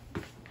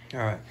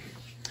 All right,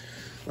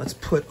 let's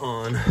put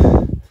on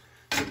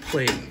the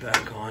plate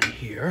back on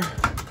here.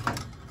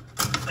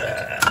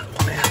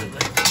 One-handedly.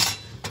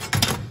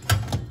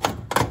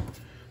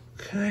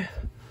 Okay,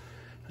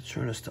 let's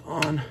turn this to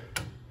on.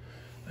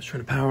 Let's turn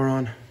the power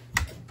on.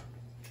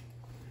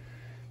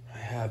 I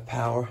have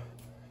power.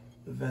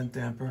 The vent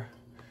damper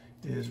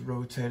is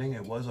rotating.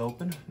 It was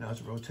open, now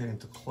it's rotating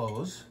to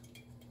close.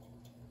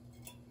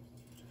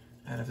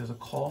 And if there's a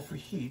call for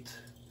heat,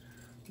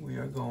 we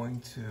are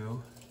going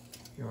to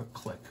hear a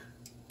click.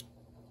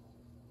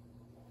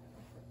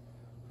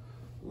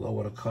 Low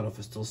water cutoff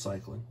is still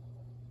cycling.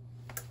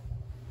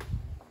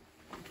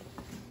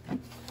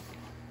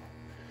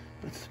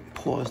 Let's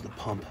pause the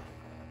pump.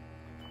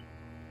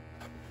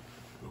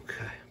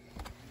 Okay.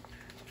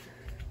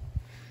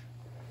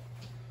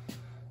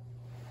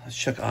 Let's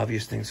check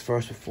obvious things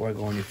first before I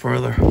go any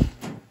further.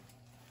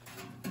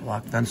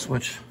 Lock vent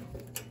switch.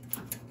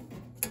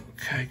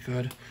 Okay,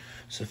 good.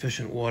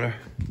 Sufficient water.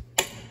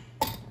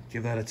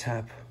 Give that a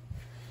tap.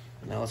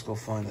 And now let's go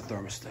find the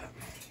thermostat.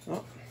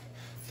 Oh,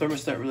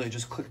 thermostat really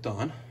just clicked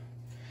on.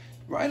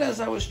 Right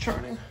as I was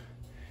turning,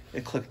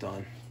 it clicked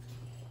on.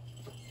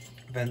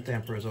 Vent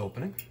damper is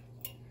opening.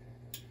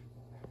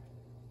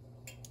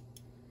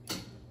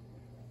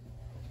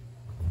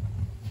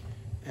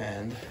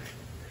 And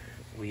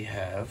we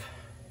have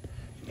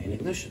main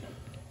ignition.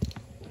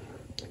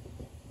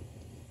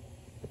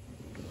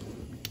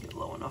 Get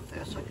low enough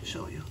there so I can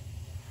show you.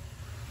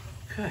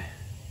 Okay.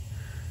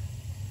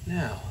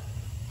 Now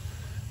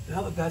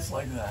that that's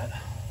like that,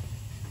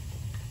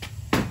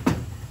 I'm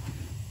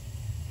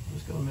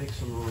just going to make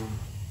some room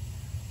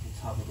on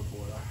top of the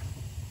boiler.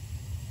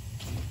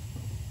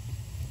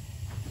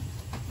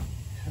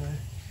 Okay.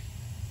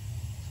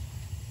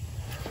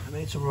 I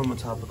made some room on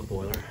top of the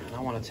boiler, and I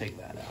want to take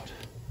that out.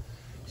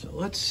 So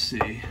let's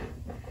see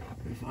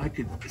if I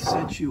could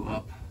set you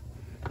up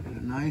in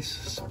a nice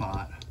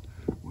spot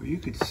where you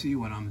could see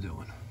what I'm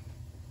doing.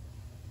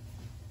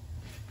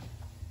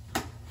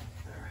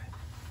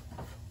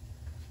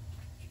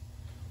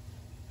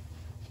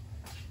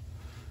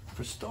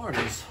 For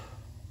starters,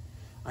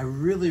 I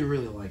really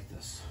like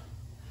this.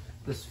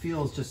 This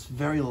feels just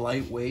very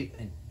lightweight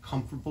and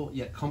comfortable,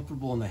 yet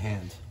comfortable in the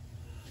hand.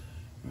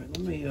 All right,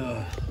 let me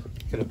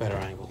get a better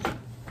angle.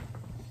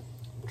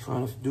 I'm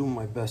trying to do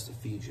my best to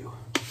feed you.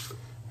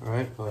 All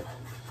right, but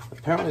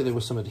apparently there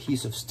was some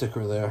adhesive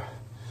sticker there.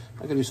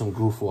 I gotta do some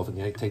goof off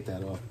and take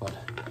that off, but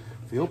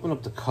if you open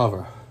up the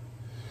cover,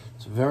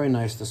 it's a very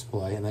nice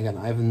display. And again,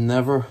 I've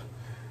never,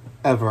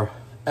 ever,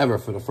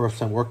 for the first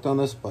time worked on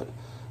this, but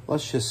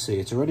let's just see.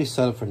 It's already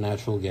set up for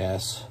natural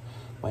gas.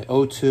 My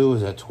O2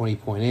 is at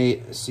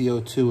 20.8,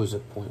 CO2 is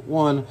at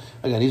 0.1.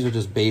 Again, these are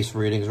just base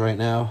readings right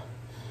now.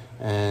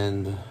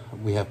 And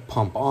we have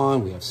pump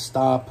on, we have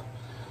stop.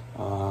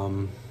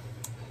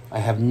 I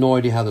have no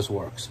idea how this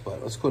works,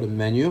 but let's go to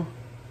menu.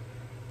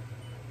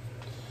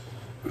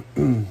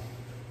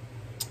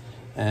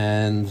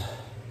 And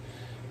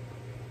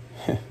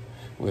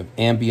we have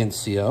ambient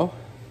CO.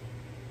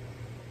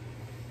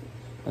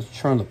 Let's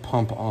turn the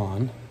pump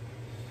on.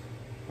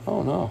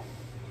 Oh no.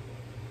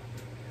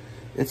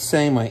 It's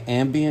saying my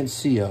ambient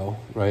CO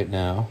right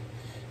now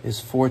is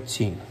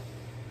 14.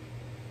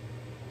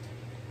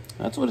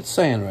 That's what it's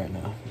saying right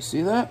now. You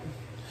see that?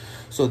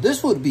 So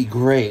this would be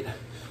great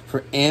for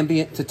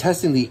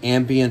testing the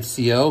ambient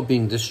CO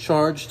being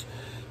discharged,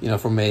 you know,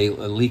 from a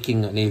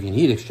leaking Navian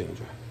heat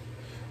exchanger,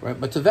 right?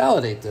 But to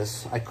validate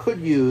this, I could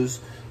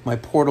use my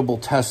portable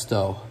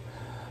Testo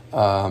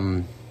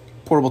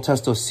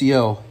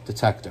CO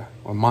detector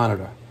or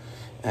monitor.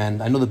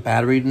 And I know the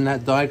battery in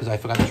that died because I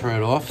forgot to turn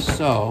it off.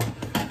 So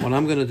what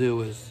I'm gonna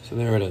do is, so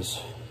there it is.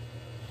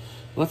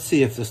 Let's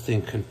see if this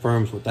thing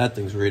confirms what that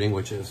thing's reading,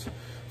 which is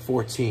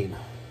 14.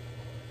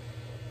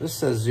 This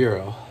says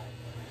 0.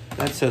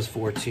 That says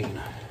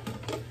 14.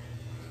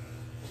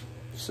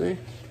 See?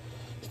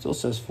 Still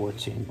says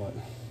 14, but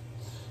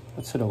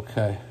let's hit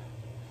OK.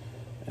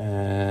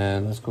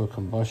 And let's go to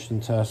combustion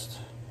test.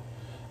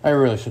 I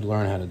really should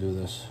learn how to do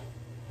this.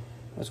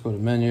 Let's go to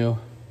menu.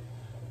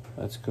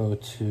 Let's go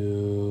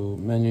to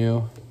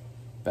menu,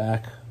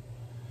 back.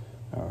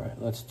 All right,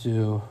 let's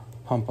do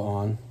pump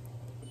on.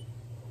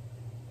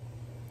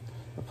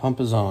 The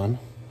pump is on.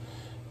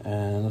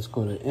 And let's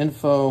go to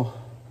info,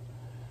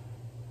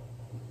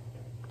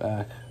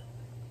 back.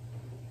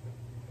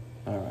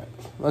 All right,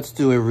 let's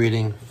do a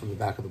reading from the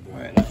back of the board.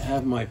 All right, I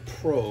have my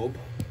probe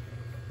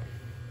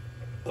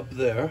up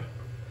there,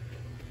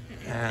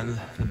 and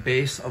the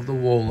base of the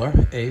Wohler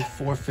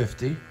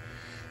A450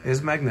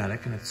 is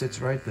magnetic, and it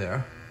sits right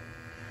there.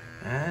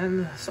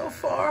 And so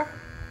far,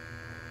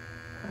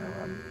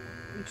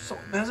 it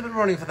hasn't been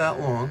running for that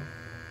long.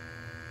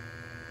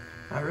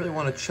 I really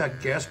want to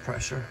check gas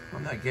pressure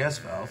on that gas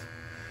valve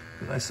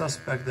because I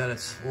suspect that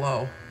it's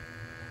low.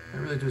 I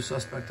really do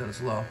suspect that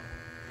it's low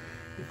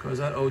because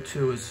that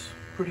O2 is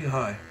pretty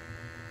high.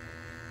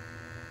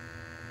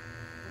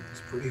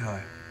 It's pretty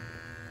high.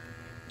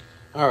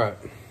 All right.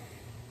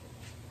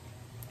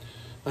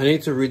 I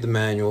need to read the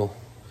manual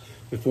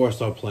before I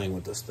start playing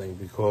with this thing,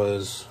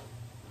 because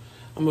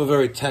I'm a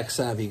very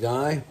tech-savvy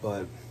guy,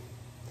 but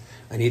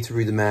I need to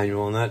read the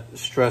manual, and that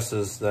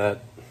stresses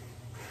that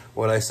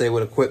what I say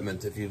with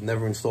equipment. If you've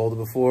never installed it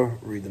before,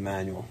 read the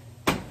manual.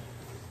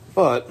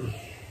 But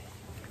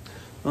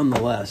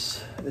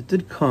nonetheless, it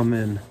did come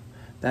in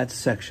that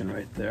section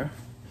right there.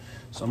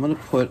 So I'm going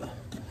to put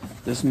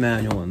this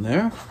manual in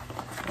there.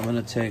 I'm going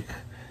to take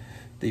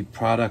the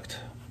product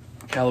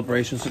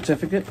calibration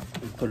certificate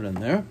and put it in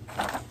there.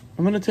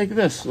 I'm going to take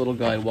this little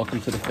guide,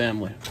 Welcome to the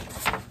Family.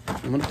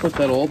 I'm going to put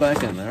that all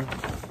back in there,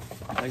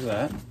 like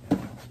that.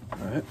 All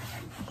right,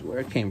 this is where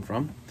it came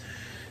from.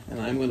 And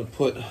I'm going to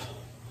put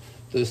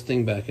this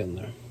thing back in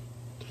there.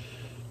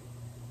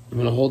 I'm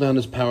going to hold down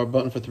this power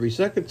button for 3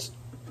 seconds,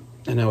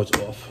 and now it's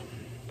off.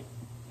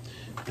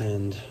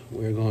 And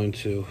we're going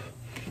to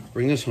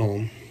bring this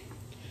home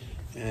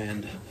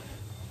and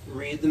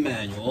read the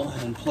manual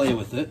and play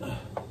with it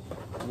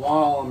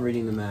while I'm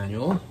reading the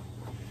manual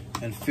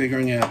and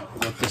figuring out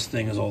what this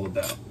thing is all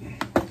about.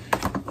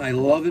 I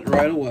love it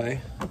right away.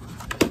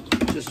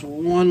 Just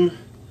one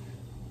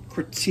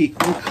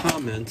critique, one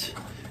comment,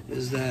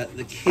 is that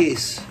the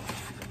case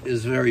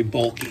is very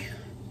bulky.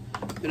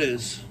 It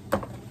is.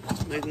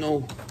 Make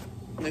no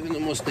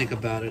mistake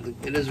about it.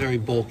 It is very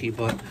bulky,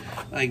 but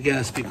I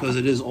guess because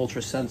it is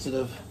ultra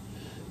sensitive,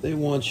 they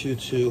want you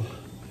to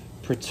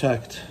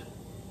protect.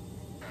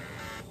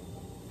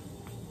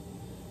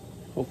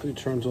 Hopefully it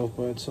turns off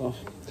by itself.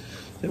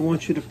 They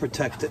want you to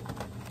protect it,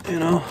 you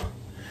know,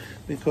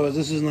 because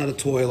this is not a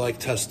toy like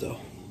Testo.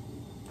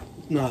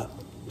 It's not.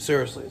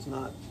 Seriously, it's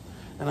not.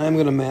 And I'm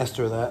going to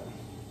master that.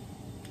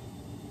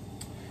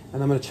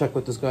 And I'm going to check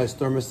what this guy's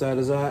thermostat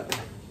is at.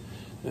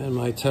 And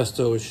my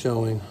Testo is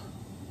showing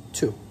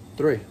 2,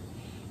 3.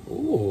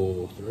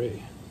 Ooh,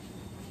 3.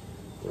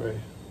 3.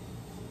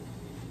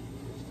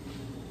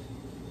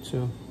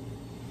 2.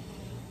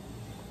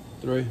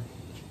 3.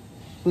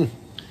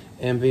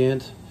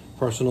 Ambient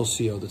personal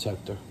CO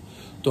detector.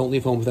 Don't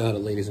leave home without it,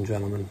 ladies and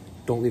gentlemen.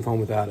 Don't leave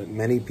home without it.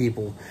 Many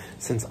people,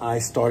 since I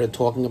started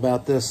talking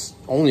about this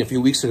only a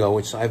few weeks ago,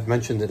 which I've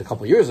mentioned it a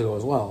couple of years ago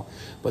as well,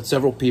 but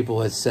several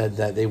people had said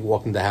that they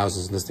walked into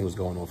houses and this thing was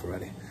going off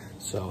already.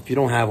 So if you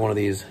don't have one of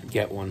these,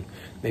 get one.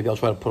 Maybe I'll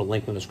try to put a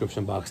link in the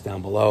description box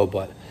down below,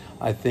 but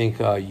I think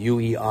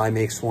UEI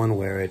makes one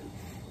where it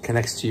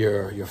connects to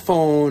your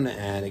phone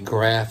and it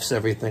graphs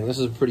everything. This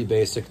is pretty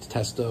basic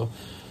Testo.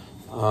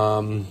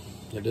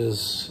 It is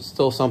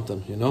still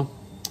something, you know?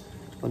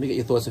 Let me get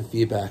your thoughts and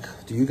feedback.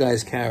 Do you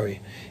guys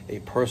carry a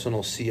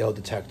personal CO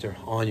detector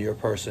on your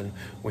person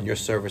when you're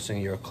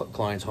servicing your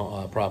client's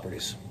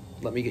properties?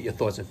 Let me get your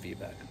thoughts and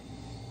feedback.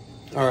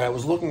 All right, I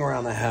was looking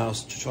around the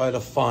house to try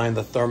to find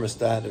the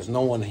thermostat. There's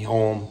no one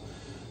home,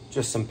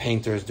 just some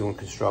painters doing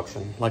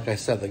construction. Like I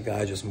said, the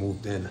guy just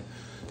moved in.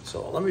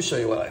 So let me show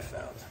you what I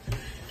found.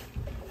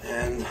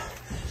 And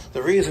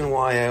the reason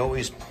why I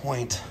always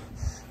point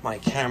my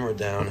camera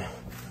down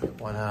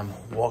when I'm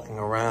walking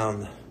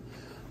around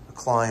a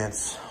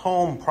client's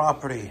home,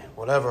 property,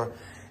 whatever,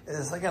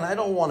 is, again, I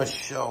don't want to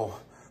show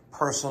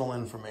personal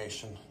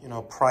information, you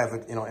know,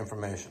 private, you know,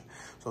 information.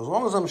 So as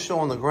long as I'm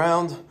showing the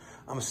ground,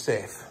 I'm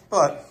safe.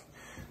 But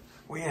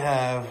we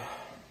have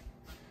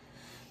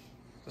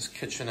this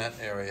kitchenette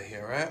area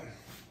here, right?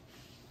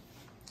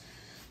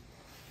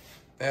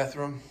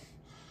 Bathroom,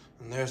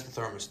 and there's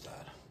the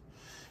thermostat.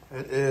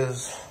 It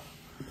is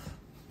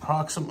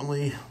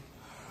approximately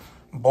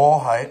ball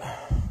height,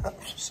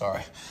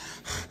 sorry,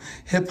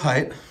 hip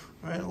height,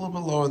 right? A little bit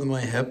lower than my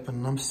hip,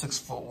 and I'm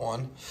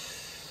 6'1",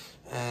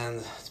 and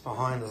it's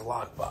behind this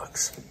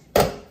lockbox.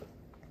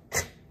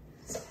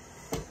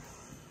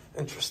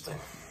 Interesting,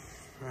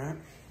 right?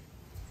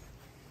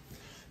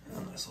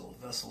 And a nice little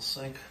vessel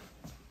sink.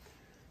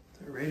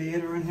 The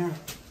radiator in here.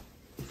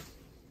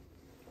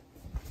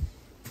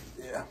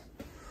 Yeah,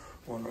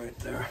 one right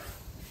there.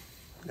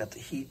 Got the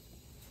heat.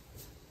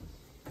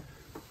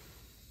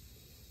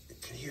 You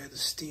can hear the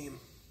steam.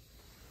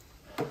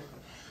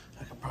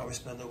 I could probably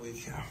spend a week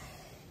here.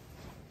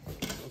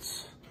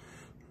 Let's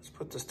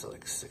put this to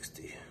like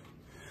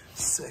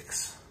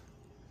 66.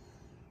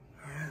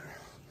 All right.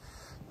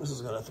 This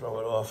is gonna throw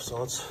it off, so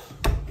let's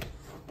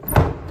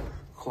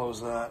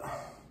close that.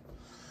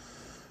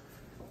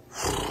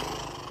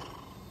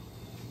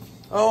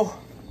 Oh,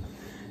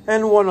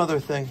 and one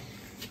other thing.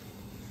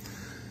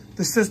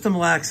 The system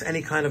lacks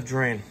any kind of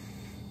drain.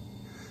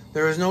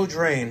 There is no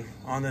drain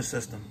on this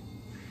system.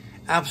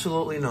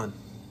 Absolutely none.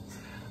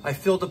 I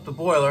filled up the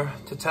boiler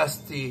to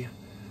test the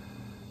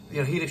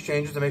heat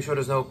exchangers to make sure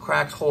there's no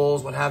cracks,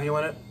 holes, what have you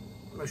in it.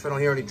 Make sure I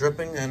don't hear any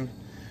dripping. And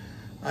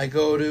I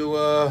go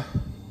to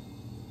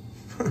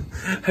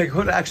I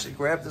go to actually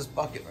grab this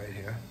bucket right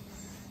here.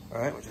 All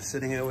right, we're just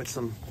sitting here with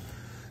some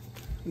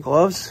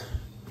gloves,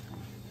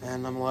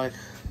 and I'm like,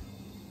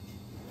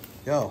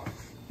 yo.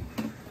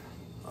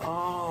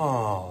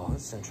 Oh,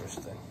 that's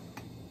interesting.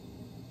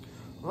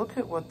 Look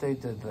at what they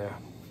did there.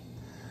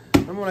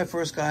 Remember when I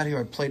first got here,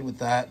 I played with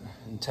that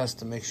and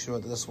tested to make sure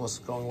that this was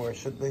going where it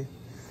should be?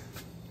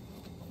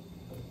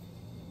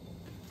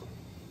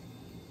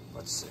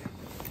 Let's see.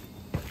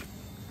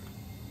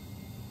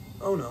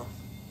 Oh no.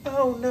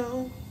 Oh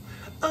no.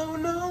 Oh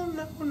no,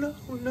 no, no,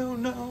 no,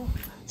 no.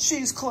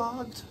 She's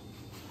clogged.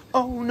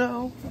 Oh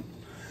no.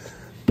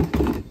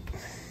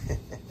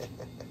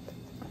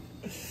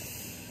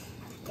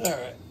 All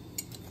right.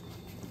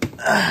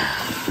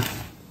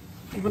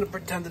 I'm gonna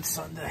pretend it's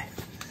Sunday.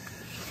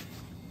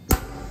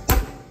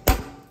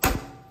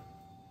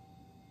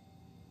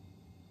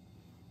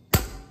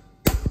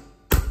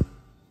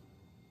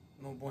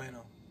 No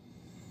bueno.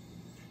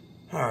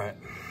 All right.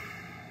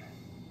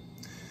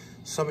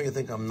 Some of you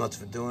think I'm nuts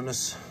for doing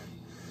this,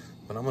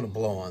 but I'm gonna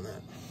blow on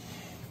that.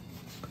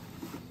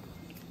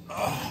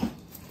 Oh.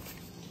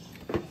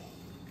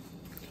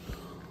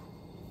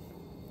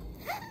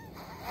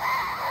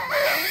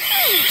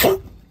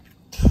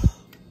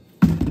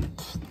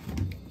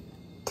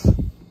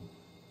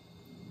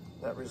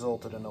 That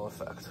resulted in no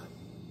effect.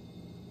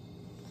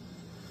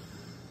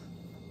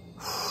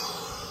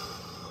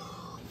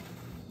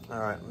 All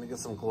right, let me get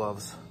some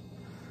gloves,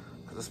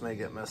 because this may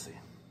get messy.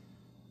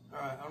 All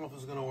right, I don't know if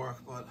this is gonna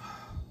work, but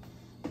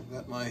I've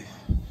got my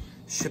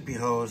shippy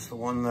hose, the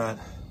one that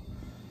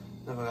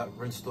never got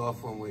rinsed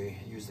off when we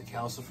used the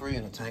calcifer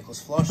and a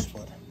tankless flush,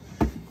 but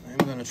I'm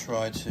gonna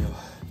try to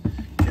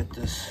get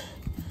this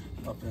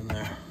up in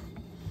there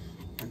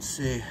and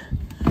see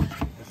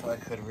if I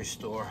could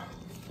restore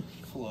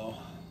flow.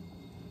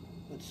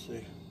 Let's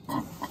see.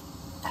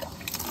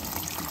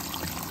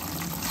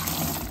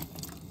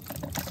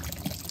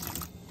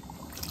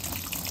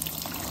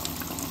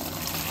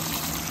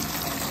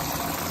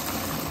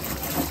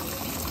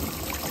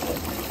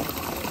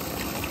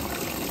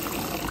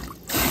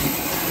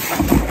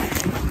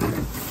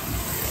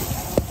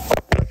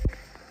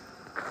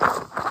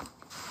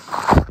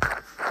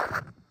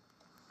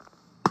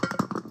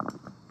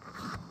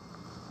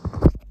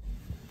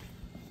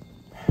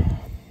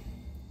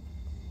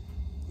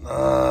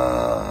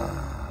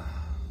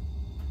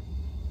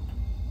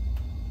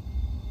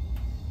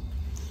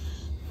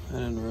 I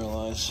didn't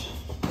realize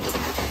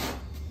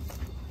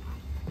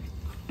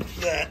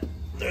that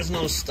there's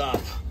no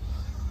stop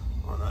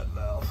on that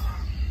valve.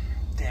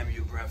 Damn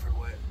you, Bradford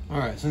White. All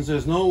right, since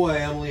there's no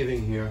way I'm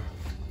leaving here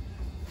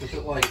with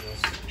it like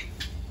this,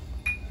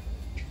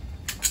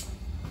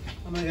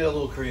 I'm gonna get a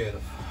little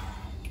creative.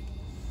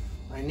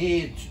 I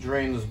need to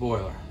drain this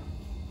boiler.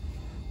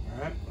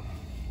 All right,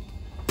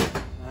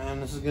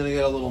 and this is gonna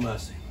get a little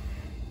messy,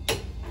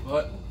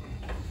 but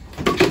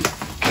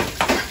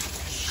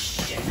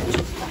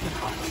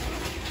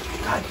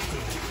God damn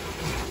it.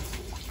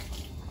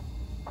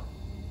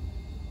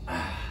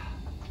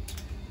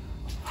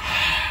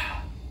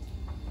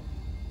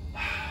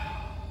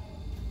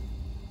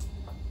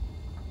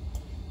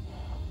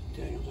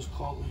 Daniel just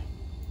called me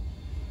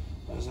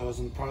as I was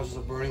in the process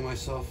of burning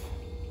myself.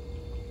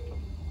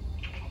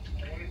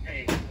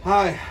 Hey,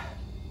 Hi.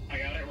 I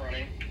got it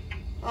running.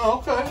 Oh,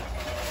 okay.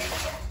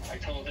 I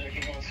told him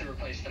he wants to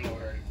replace the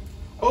motor.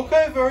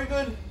 Okay, very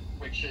good.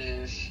 Which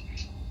is...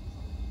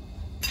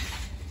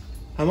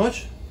 How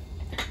much?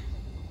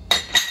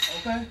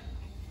 Okay.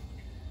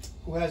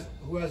 Who has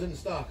it in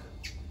stock?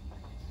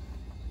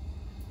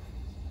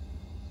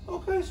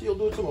 Okay, so you'll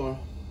do it tomorrow.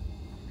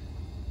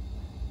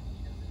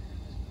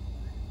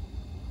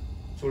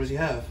 So what does he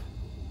have?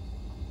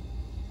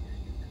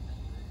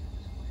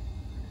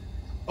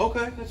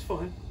 Okay, that's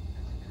fine.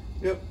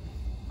 Yep.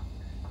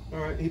 All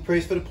right, he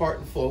pays for the part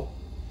in full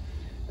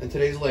and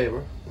today's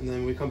labor, and then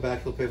when we come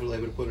back, he'll pay for the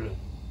labor to put it in.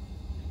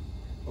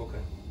 Okay,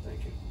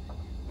 thank you.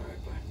 All right,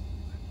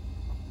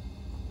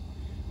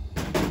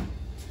 bye.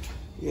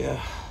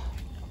 Yeah.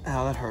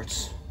 Ow, that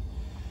hurts.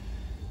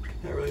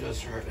 That really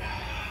does hurt.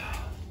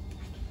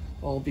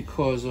 All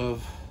because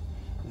of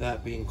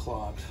that being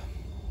clogged.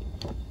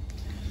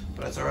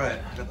 But that's all right.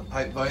 I got the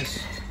pipe vise,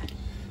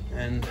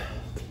 and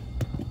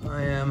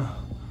I am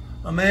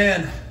a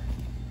man.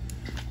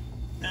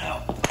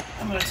 Now,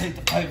 I'm gonna take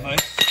the pipe vise.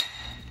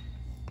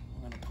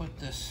 I'm gonna put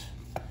this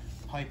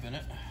pipe in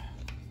it,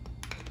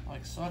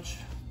 like such,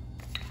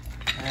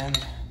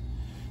 and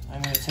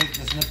I'm gonna take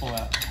this nipple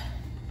out.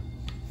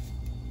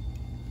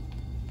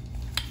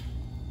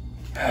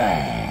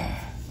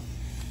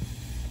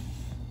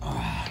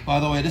 By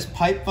the way, this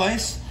pipe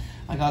vise,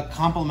 I got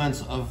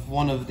compliments of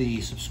one of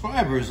the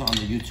subscribers on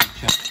the YouTube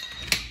channel.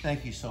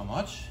 Thank you so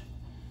much.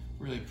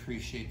 Really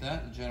appreciate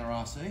that, the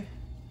generosity.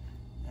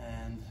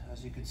 And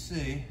as you can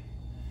see,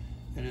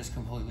 it is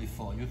completely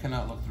full. You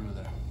cannot look through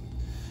there.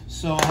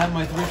 So I have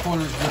my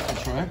 3/4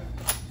 zipper tray.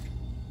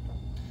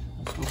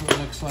 Let's go for the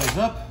next size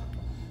up.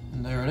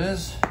 And there it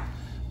is.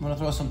 I'm gonna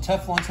throw some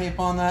Teflon tape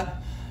on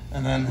that,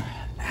 and then,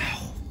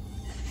 ow,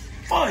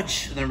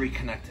 fudge, and then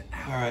reconnect it.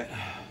 All right.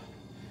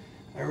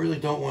 I really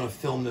don't want to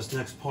film this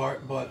next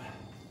part, but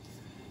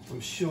I'm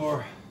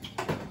sure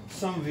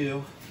some of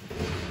you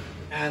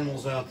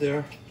animals out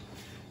there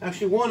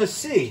actually want to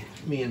see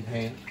me in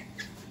pain.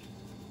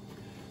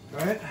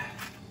 All right?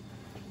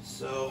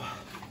 So,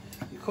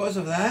 because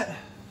of that,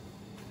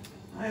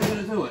 I'm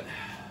going to do it.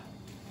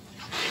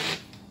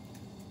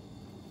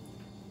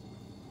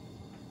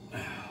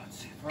 Let's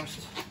see,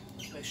 first,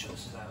 let's make sure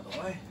this is out of the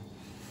way.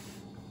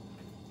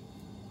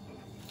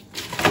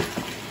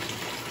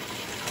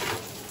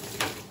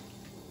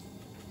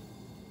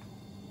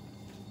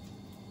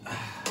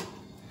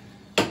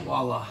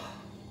 Voila.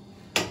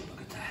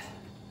 Look at that.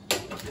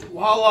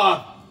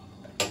 Voila,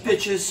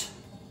 bitches.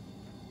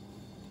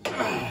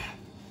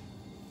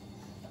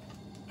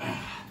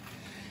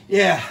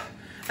 Yeah,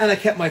 and I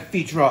kept my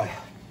feet dry.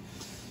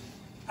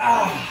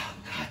 Ah,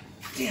 God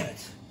damn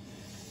it.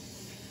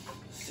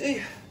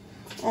 See?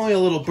 Only a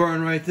little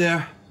burn right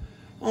there.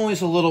 Only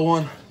just a little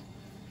one.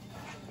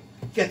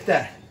 Get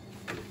that.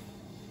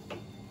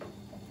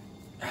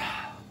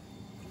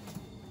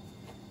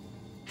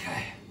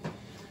 Okay.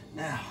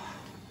 Now,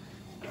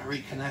 I'm gonna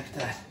reconnect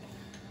that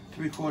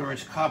 3/4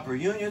 inch copper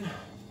union.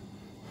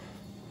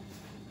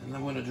 And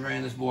I'm gonna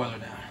drain this boiler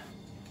down.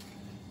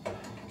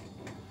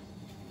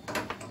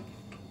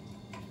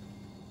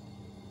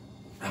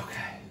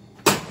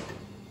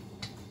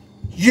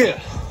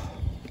 Yeah.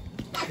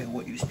 Okay,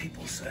 what use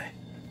people say.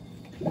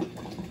 And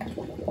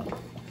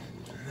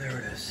there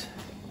it is.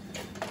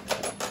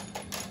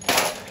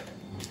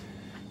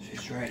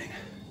 She's draining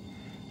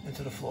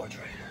into the floor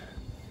drain.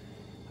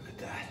 Look at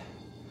that.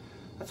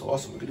 That's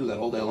awesome. We could do that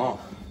all day long.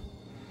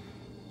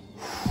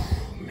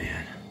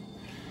 Man,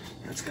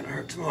 that's gonna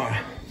hurt tomorrow.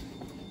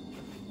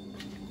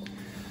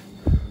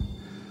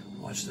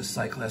 Watch this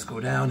sight class go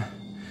down.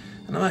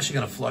 And I'm actually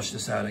gonna flush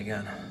this out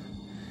again.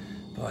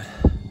 But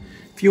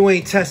if you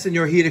ain't testing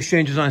your heat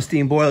exchangers on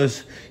steam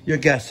boilers, you're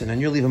guessing and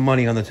you're leaving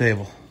money on the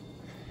table.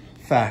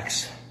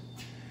 Facts.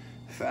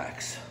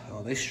 Facts.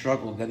 Oh, they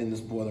struggle getting this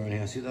boiler in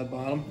here. See that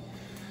bottom?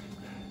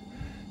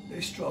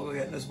 They struggle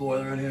getting this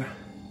boiler in here.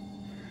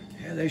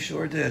 Yeah, they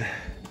sure did.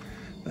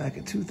 Back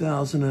in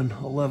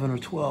 2011 or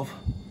 12.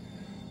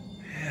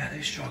 Yeah,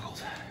 they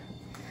struggled.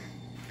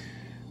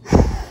 Whew,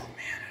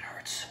 man, it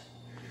hurts.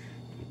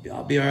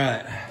 I'll be all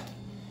right.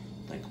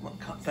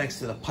 Thanks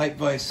to the pipe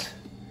vise.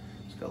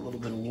 Got a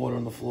little bit of water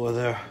on the floor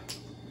there.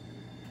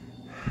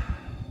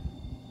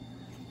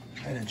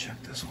 I didn't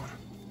check this one.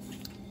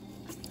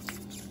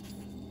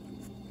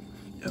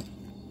 Yep.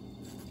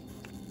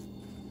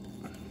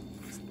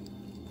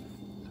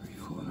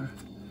 3/4.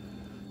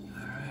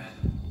 All right.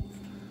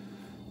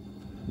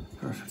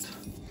 Perfect.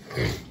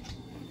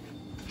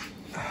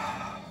 All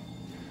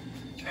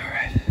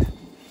right.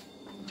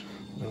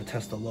 I'm gonna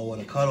test the low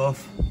and the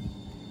cutoff.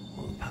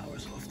 Oh, the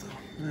power's off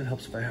though. It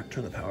helps if I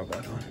turn the power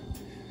back on.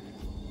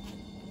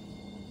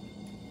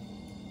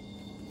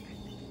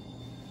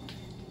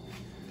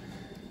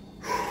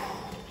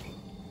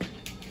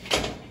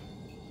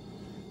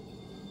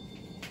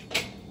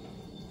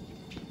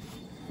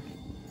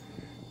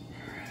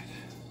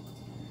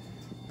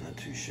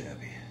 Too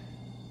shabby.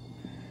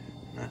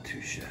 Not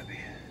too shabby.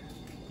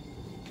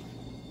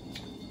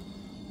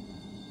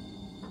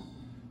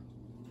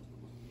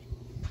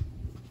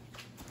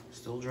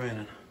 Still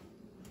draining.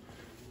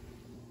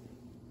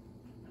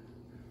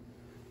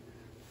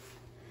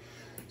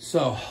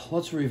 So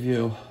let's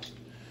review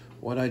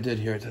what I did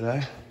here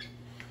today.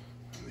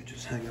 Let me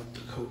just hang up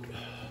the coat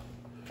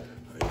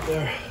right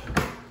there.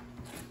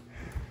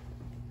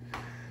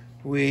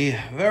 We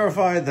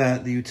verified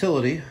that the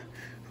utility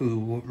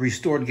who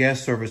restored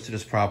gas service to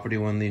this property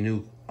when the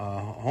new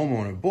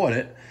homeowner bought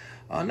it,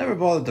 never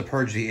bothered to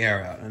purge the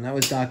air out. And that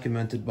was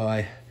documented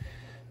by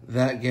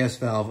that gas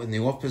valve in the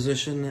off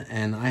position,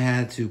 and I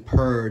had to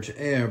purge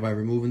air by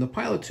removing the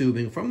pilot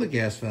tubing from the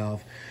gas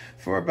valve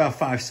for about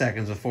 5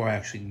 seconds before I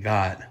actually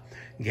got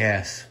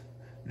gas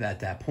at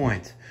that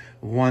point.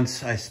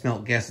 Once I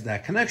smelled gas at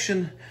that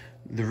connection,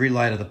 the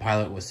relight of the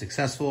pilot was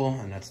successful,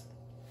 and that's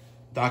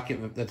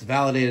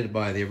validated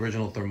by the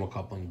original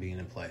thermocoupling being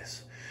in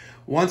place.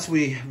 Once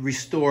we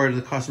restored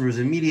the customer's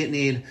immediate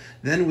need,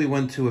 then we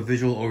went to a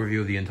visual overview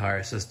of the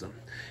entire system.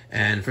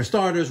 And for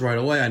starters, right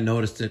away, I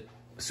noticed it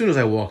as soon as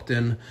I walked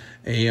in,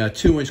 a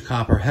 2-inch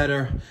copper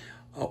header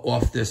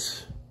off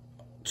this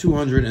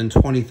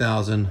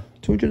 210,000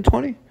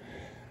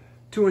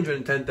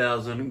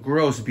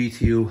 gross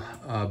BTU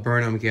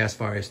Burnham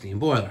gas-fired steam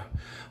boiler.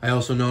 I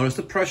also noticed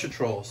the pressure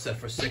troll set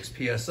for 6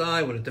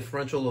 PSI with a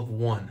differential of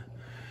 1.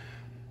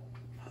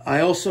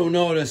 I also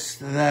noticed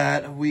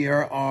that we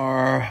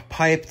are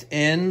piped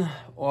in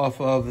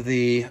off of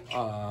the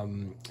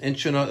 1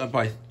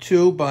 by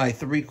 2 by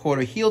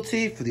 3/4 heel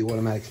tee for the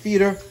automatic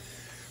feeder,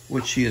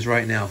 which she is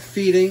right now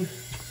feeding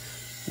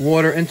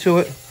water into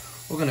it.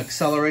 We're going to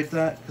accelerate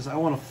that because I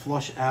want to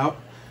flush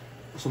out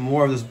some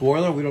more of this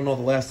boiler. We don't know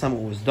the last time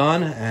it was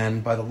done,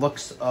 and by the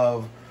looks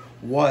of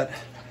what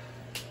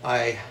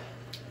I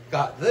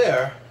got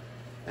there,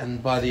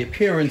 and by the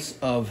appearance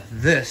of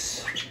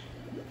this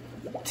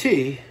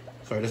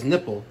this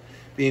nipple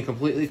being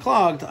completely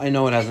clogged, I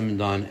know it hasn't been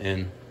done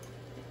in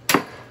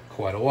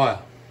quite a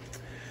while.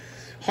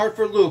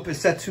 Hartford loop is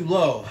set too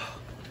low.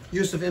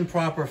 Use of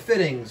improper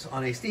fittings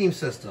on a steam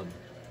system.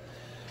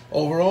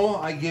 Overall,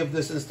 I give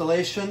this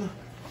installation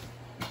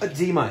a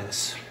D-.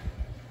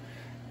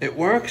 It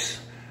works,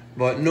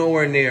 but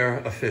nowhere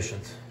near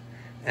efficient.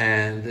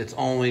 And it's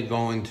only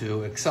going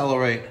to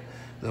accelerate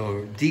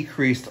the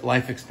decreased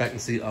life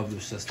expectancy of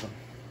the system.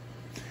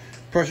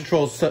 Pressure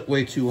control is set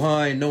way too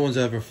high. No one's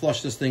ever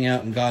flushed this thing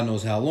out in God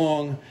knows how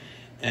long.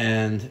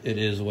 And it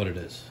is what it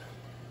is.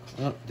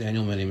 Oh,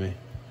 Daniel Mini-Me.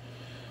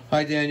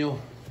 Hi, Daniel.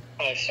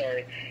 Oh,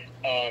 sorry.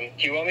 Do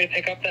you want me to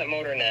pick up that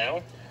motor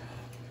now?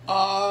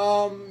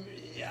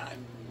 Yeah,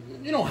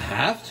 you don't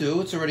have to.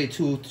 It's already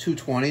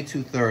 2:20,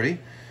 2:30,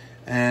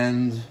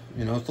 and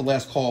you know it's the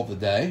last call of the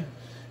day.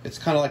 It's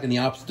kind of like in the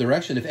opposite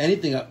direction. If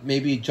anything,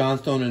 maybe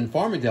Johnstone and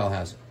Farmingdale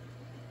has it.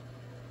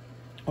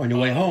 On your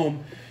way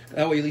home,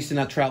 that way at least you're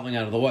not traveling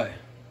out of the way.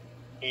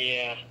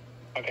 Yeah.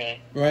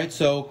 Okay. Right.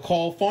 So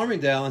call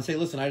Farmingdale and say,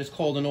 "Listen, I just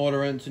called an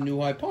order into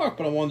New Hyde Park,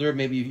 but I wonder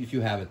maybe if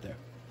you have it there."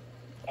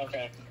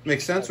 Okay.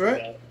 Makes sense,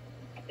 right?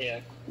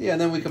 Yeah. Yeah,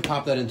 and then we could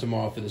pop that in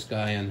tomorrow for this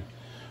guy. And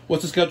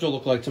what's the schedule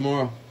look like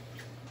tomorrow?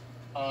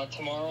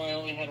 Tomorrow I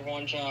only had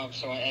one job,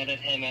 so I added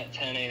him at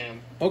 10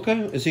 a.m. Okay.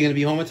 Is he going to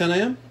be home at 10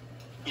 a.m.?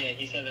 Yeah,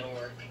 he said it'll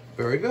work.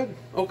 Very good.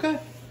 Okay.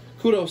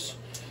 Kudos.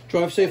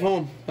 Drive safe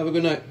home. Have a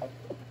good night.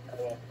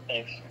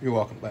 Thanks. You're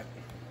welcome. Bye.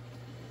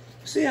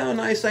 See how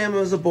nice I am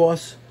as a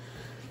boss?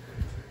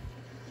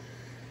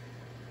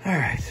 All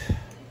right.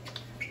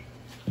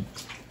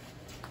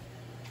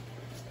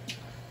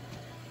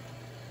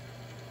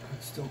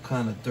 It's still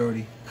kind of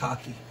dirty,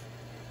 cocky.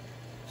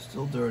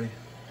 Still dirty.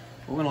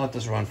 We're going to let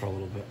this run for a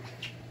little bit,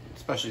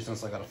 especially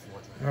since I got a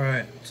fourth. All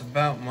right. It's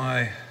about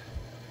my,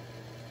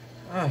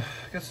 I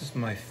guess it's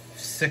my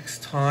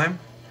 6th time.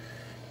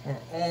 We're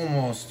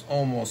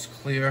almost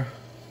clear.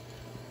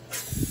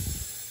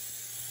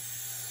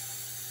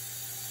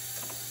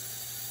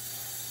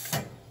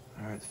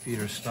 All right, the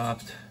feeder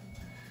stopped.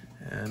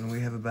 And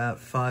we have about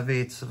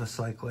 5/8 of a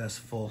sight glass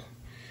full,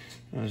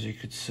 as you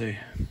could see.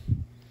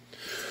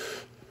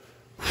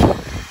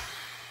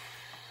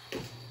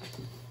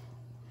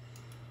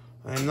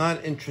 I'm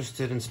not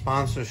interested in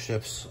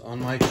sponsorships on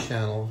my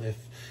channel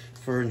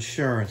for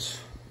insurance.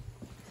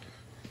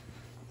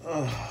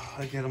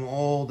 I get them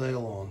all day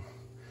long.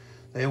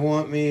 They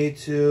want me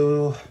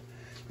to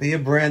be a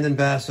brand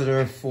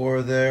ambassador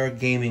for their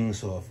gaming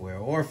software,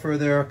 or for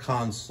their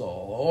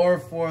console, or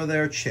for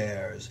their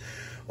chairs,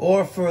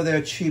 or for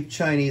their cheap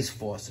Chinese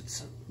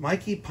faucets.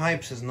 Mikey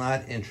Pipes is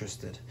not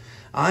interested.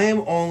 I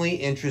am only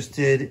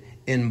interested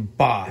in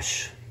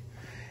Bosch.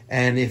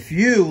 And if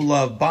you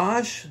love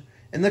Bosch,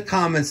 in the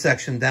comment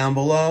section down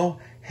below,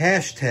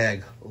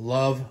 hashtag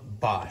love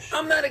Bosch.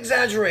 I'm not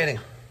exaggerating.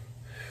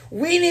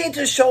 We need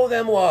to show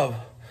them love.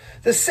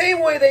 The same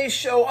way they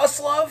show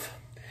us love,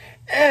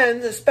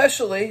 and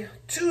especially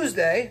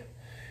Tuesday,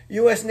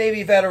 U.S.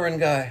 Navy veteran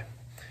guy.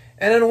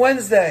 And on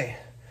Wednesday,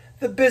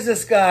 the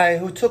business guy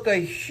who took a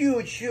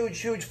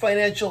huge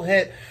financial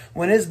hit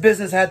when his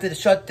business had to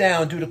shut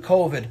down due to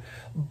COVID.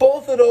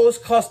 Both of those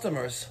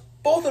customers,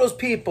 both of those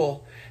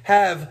people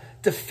have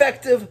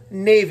defective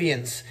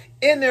Navians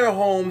in their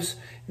homes.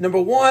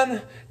 Number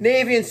one,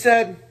 Navian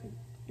said,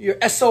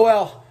 "You're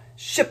SOL,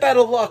 ship out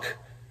of luck.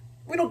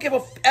 We don't give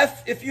a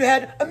F if you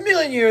had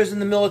 1,000,000 years in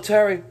the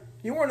military.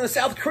 You weren't in the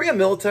South Korea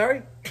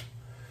military."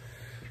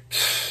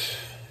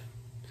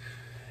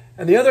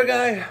 And the other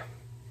guy,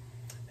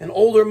 an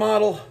older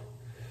model,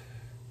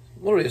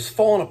 literally is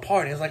falling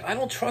apart. He's like, "I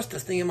don't trust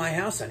this thing in my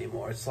house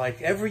anymore." It's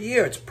like every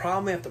year it's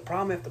problem after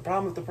problem after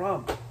problem after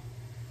problem.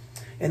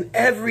 And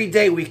every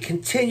day we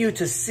continue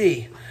to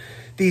see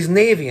these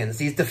Navians,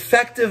 these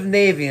defective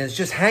Navians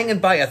just hanging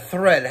by a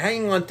thread,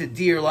 hanging on to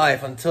dear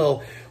life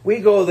until we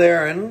go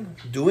there and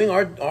doing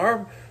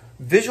our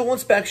visual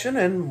inspection.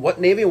 And what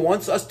Navy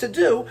wants us to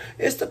do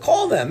is to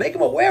call them, make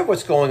them aware of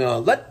what's going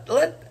on. Let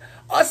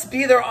us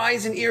be their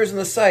eyes and ears in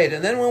the site.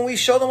 And then when we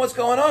show them what's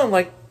going on,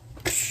 like,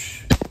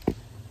 psh,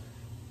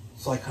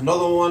 it's like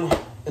another one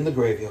in the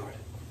graveyard.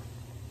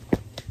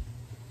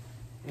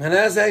 And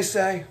as they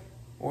say,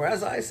 or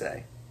as I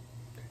say,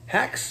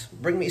 hacks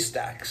bring me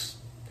stacks.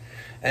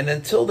 And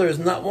until there's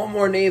not one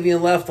more Navian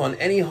left on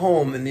any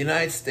home in the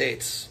United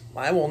States,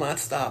 I will not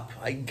stop.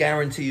 I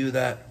guarantee you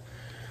that.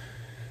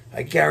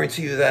 I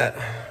guarantee you that.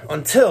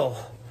 Until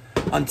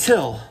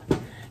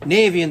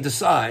Navian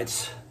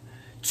decides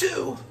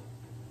to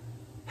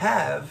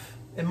have,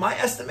 in my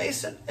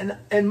estimation,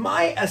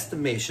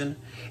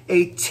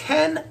 a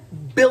 $10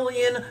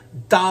 billion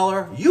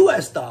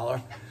US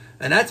dollar,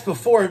 and that's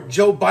before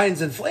Joe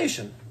Biden's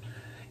inflation,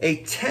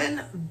 a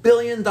 $10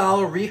 billion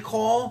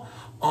recall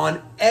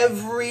on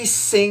every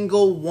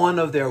single one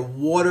of their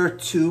water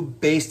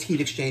tube-based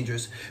heat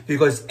exchangers,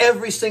 because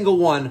every single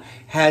one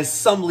has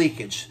some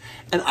leakage.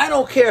 And I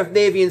don't care if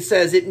Navian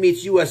says it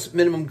meets U.S.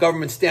 minimum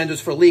government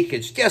standards for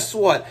leakage. Guess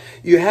what?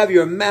 You have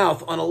your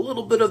mouth on a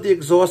little bit of the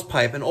exhaust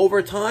pipe, and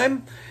over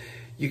time,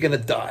 you're going to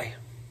die.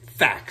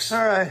 Facts.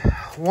 All right,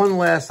 one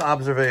last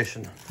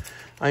observation.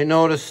 I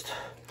noticed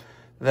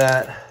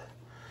that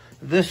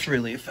this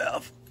relief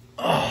valve,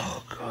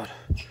 oh, God,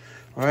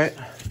 all right,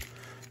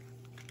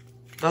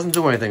 doesn't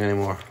do anything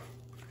anymore.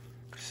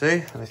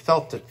 See? I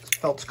felt it. It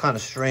felt kind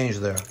of strange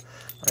there.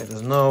 All right,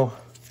 there's no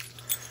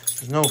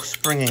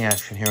springing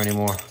action here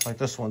anymore, like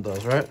this one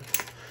does, right?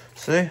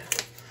 See?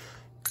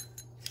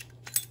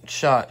 It's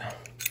shot.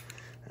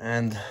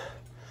 And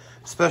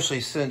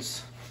especially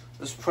since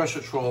this pressure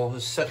troll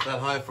is set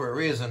that high for a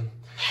reason,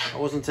 I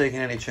wasn't taking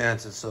any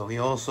chances. So he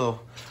also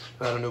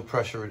got a new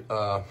pressure,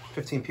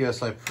 15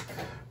 PSI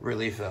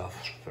relief valve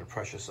for the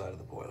pressure side of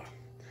the boiler.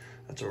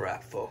 That's a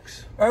wrap,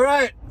 folks. All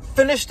right,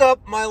 finished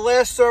up my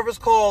last service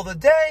call of the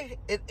day.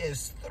 It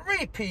is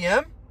 3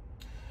 p.m.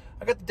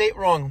 I got the date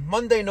wrong.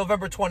 Monday,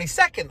 November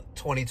 22nd,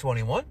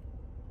 2021.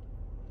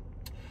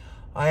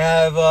 I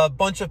have a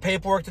bunch of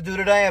paperwork to do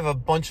today. I have a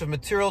bunch of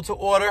material to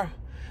order.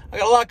 I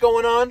got a lot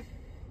going on.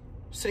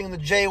 Sitting in the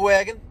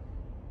J-Wagon.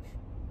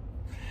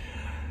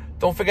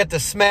 Don't forget to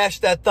smash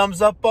that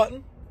thumbs up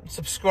button.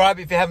 Subscribe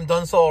if you haven't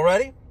done so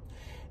already.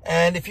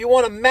 And if you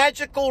want a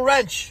magical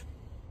wrench,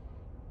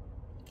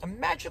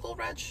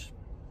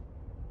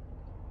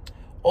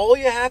 all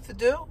you have to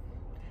do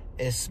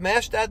is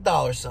smash that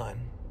 $.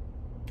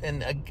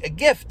 And a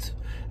gift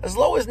as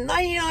low as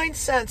 99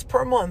 cents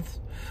per month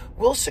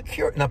will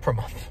secure, not per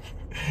month,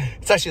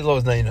 it's actually as low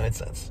as 99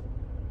 cents.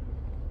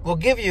 We'll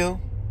give you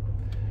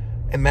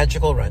a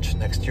magical wrench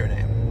next to your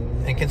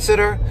name. And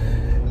consider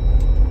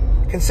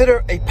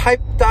a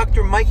Pipe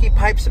Dr. Mikey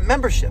Pipes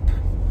membership.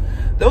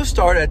 Those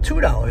start at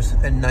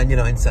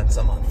 $2.99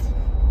 a month.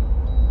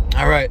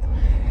 All right.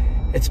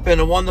 It's been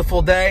a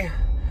wonderful day.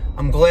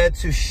 I'm glad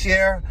to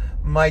share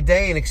my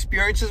day and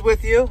experiences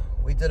with you.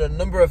 We did a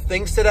number of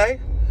things today.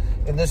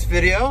 In this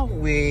video,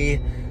 we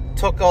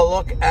took a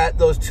look at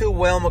those two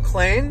Whale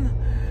McLean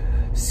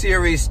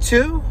Series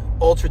 2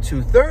 Ultra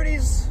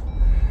 230s.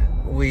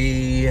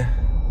 We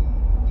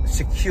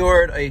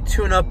secured a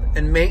tune-up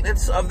and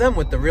maintenance of them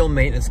with the real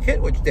maintenance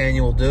kit, which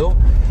Daniel will do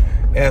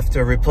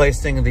after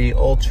replacing the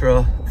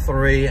Ultra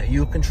 3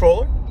 U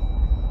controller.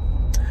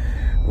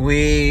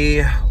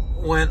 We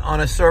went on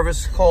a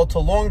service call to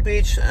Long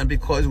Beach, and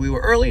because we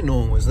were early, no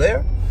one was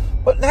there.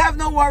 But have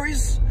no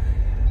worries.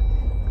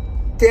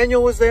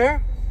 Daniel was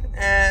there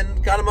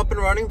and got him up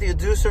and running. The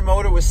Educer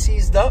motor was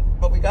seized up,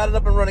 but we got it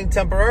up and running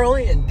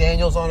temporarily, and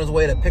Daniel's on his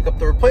way to pick up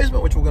the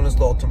replacement, which we're going to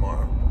install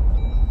tomorrow.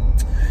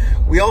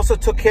 We also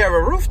took care of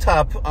a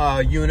rooftop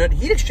unit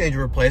heat exchanger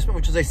replacement,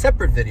 which is a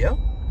separate video.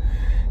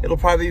 It'll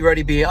probably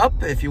already be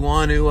up if you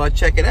want to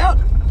check it out.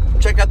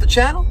 Check out the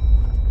channel.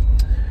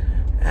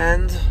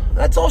 And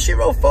that's all she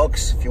wrote,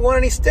 folks. If you want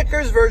any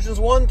stickers, versions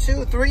 1,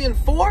 2, 3, and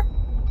 4,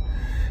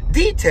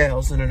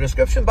 details in the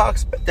description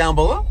box down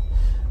below.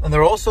 And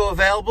they're also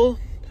available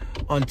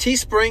on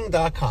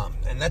teespring.com.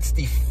 And that's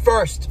the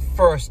first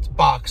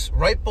box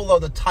right below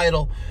the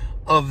title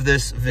of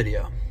this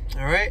video.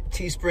 All right,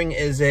 Teespring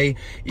is a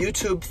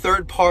YouTube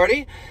third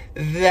party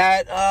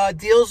that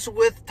deals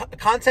with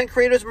content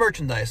creators'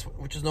 merchandise,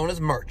 which is known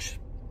as merch.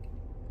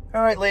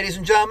 All right, ladies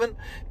and gentlemen,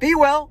 be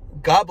well,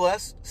 God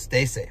bless,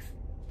 stay safe.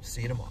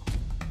 See you tomorrow.